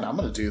 Oh man, I'm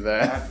gonna do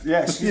that. Yeah,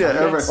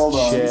 Everybody, hold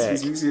on.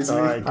 Excuse me.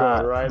 All right,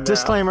 go right now.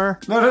 Disclaimer: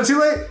 No, too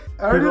late.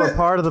 I already people did who are it.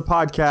 part of the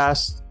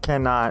podcast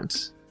cannot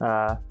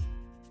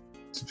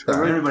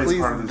subscribe. Everybody's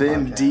Please part of the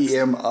then podcast.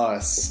 DM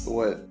us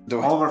what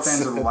Dwayne All of our fans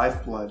said. are the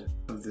lifeblood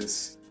of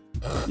this.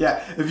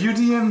 Yeah, if you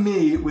DM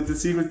me with the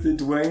secrets that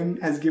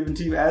Dwayne has given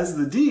to you as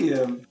the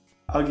DM,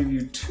 I'll give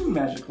you 2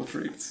 magical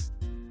treats.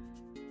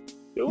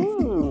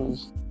 Ooh.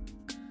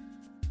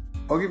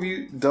 I'll give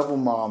you double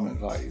mom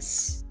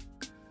advice.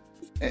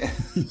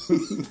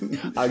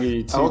 I'll give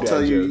you 2 I'll dad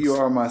tell you, jokes. you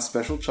are my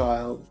special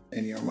child,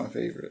 and you're my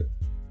favorite.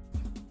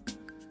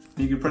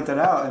 You can print that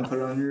out and put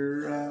it on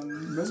your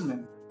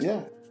resume.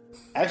 Yeah.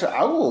 Actually,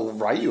 I will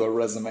write you a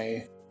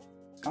resume.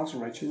 I'll also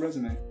write your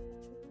resume.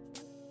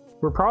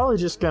 We're probably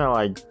just gonna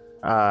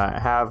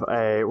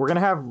we're gonna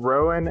have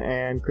Rowan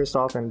and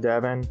Christoph and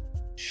Devin.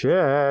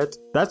 Shit,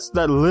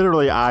 that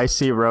literally I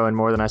see Rowan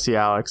more than I see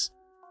Alex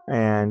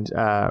and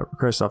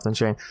Christoph and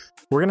Shane.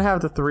 We're gonna have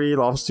the 3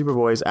 Lawful Stupid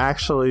Boys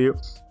actually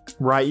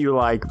write you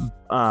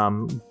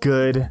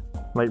good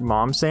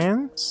mom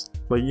sayings,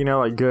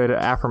 good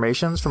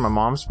affirmations from a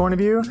mom's point of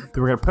view. Then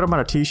we're gonna put them on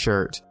a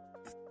T-shirt.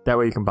 That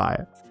way you can buy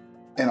it.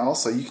 And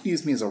also, you can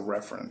use me as a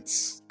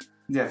reference.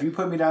 Yeah, if you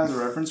put me down as a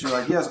reference, you're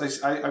like,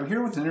 yes, I'm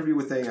here with an interview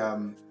with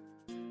a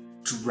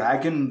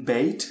dragon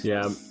bait.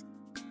 Yeah.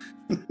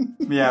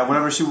 Yeah,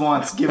 whatever she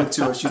wants, give it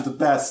to her. She's the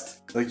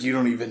best. Like, you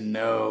don't even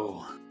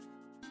know.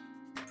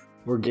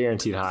 We're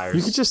guaranteed hires.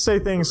 You could just say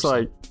things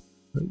like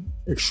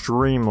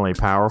extremely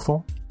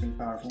powerful. Pretty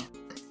powerful.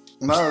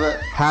 No, that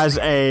Has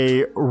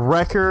a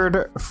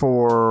record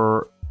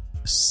for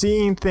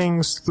seeing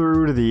things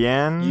through to the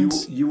end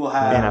You will in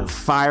a have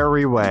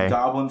fiery a way.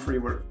 goblin-free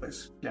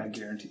workplace. Yeah,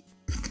 guaranteed.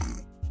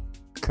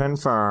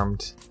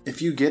 Confirmed.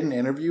 if you get an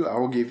interview, I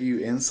will give you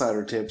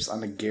insider tips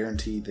on a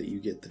guarantee that you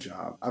get the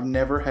job. I've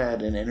never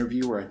had an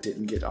interview where I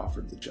didn't get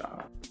offered the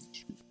job.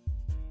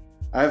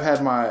 I've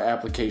had my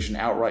application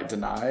outright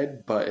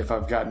denied, but if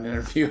I've gotten an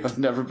interview, I've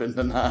never been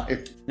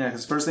denied. Yeah,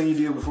 because first thing you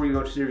do before you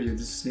go to the interview,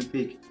 this is a sneak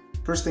peek.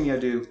 First thing you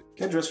gotta do,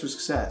 get dressed for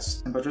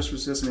success. And by dressed for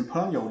success, I mean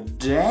put on your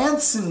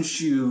dancing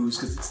shoes,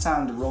 because it's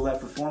time to roll that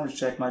performance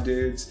check, my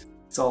dudes.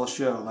 It's all a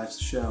show. Life's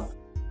a show.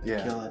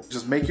 Yeah, Kill it.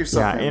 just make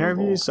yourself Yeah,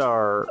 memorable. interviews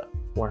are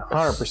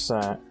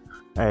 100%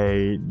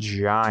 a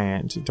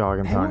giant dog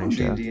and Hey, pony welcome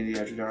show. to D&D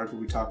After Dark, where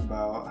we talk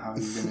about how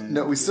you're gonna...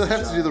 No, we still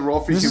have to do the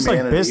roll for This is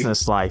humanity. like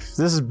business life.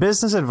 This is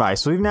business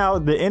advice. We've now,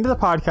 the end of the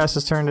podcast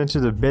has turned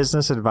into the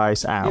business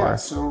advice Yeah, hour.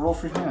 so roll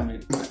for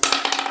humanity.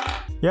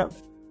 Yep.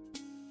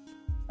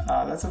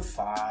 That's a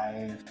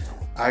 5.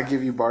 I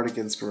give you bardic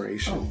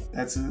inspiration. Oh,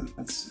 that's I don't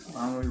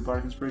know what your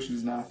bardic inspiration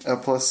is now. A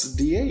plus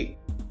D8.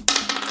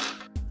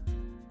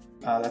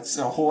 That's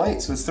a whole 8,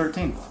 so it's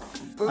 13.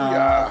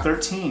 Booyah.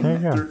 13. There you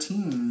go.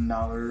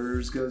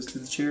 $13 goes to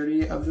the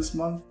charity of this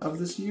month, of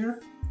this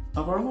year,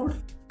 of our Lord.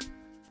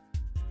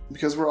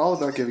 Because we're all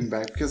about giving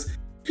back. Because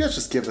you guys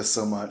just give us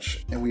so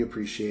much, and we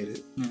appreciate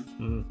it.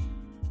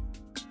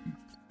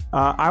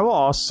 I will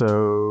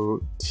also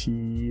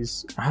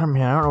tease. I don't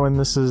know when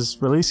this is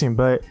releasing,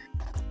 but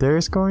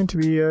there's going to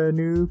be a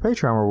new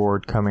Patreon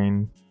reward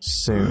coming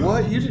soon.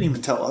 What? You didn't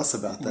even tell us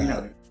about We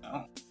that.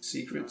 know.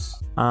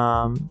 Secrets.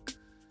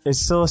 It's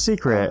still a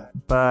secret,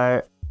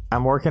 but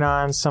I'm working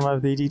on some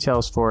of the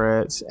details for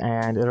it,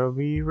 and it'll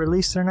be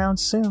released and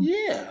announced soon.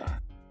 Yeah.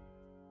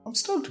 I'm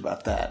stoked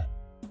about that.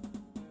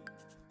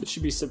 It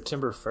should be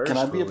September 1st. Can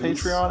I be a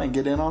release. Patreon and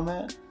get in on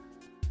that?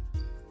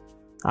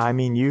 I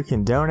mean, you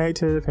can donate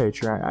to the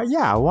Patreon.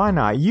 Yeah, why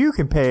not? You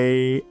can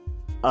pay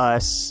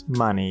us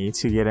money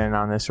to get in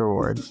on this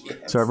reward.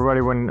 So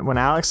everybody, when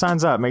Alex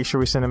signs up, make sure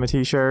we send him a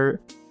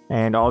t-shirt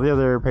and all the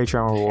other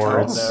Patreon I'm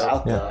rewards.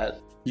 about Yeah. that.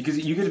 You get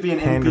to be an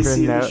Handwritten NPC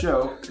in the note.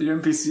 show. Your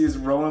NPC is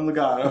Rowan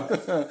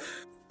Legato.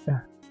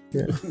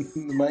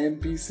 My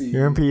NPC.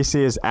 Your NPC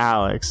is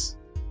Alex.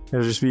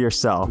 It'll just be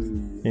yourself.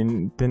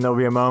 And then there'll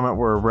be a moment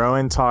where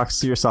Rowan talks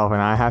to yourself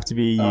and I have to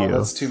be you. Oh,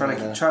 that's too try many.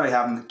 to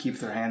have them keep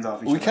their hands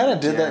off each other. We kind of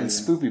did that in Yeah.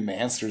 Spoopy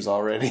Mansters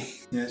already.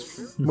 Yeah, it's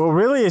true. Well,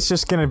 really, it's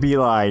just going to be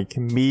like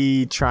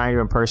me trying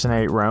to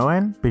impersonate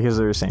Rowan because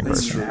they're the same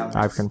That's person.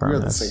 true. I've We're confirmed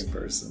the this. same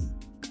person.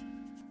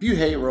 If you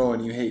hate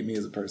Rowan, you hate me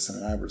as a person,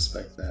 and I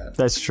respect that.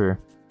 That's true.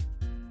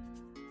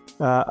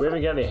 We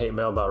haven't got any hate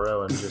mail about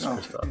Rowan, just Oh.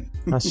 Christoph.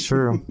 That's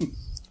true.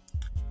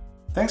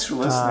 Thanks for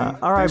listening.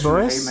 All right, Thanks for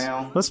the boys. hate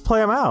mail. Let's play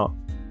them out.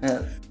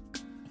 Yeah.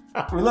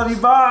 We love you.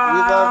 Bye. We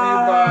love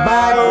you.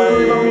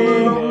 Bye. Bye.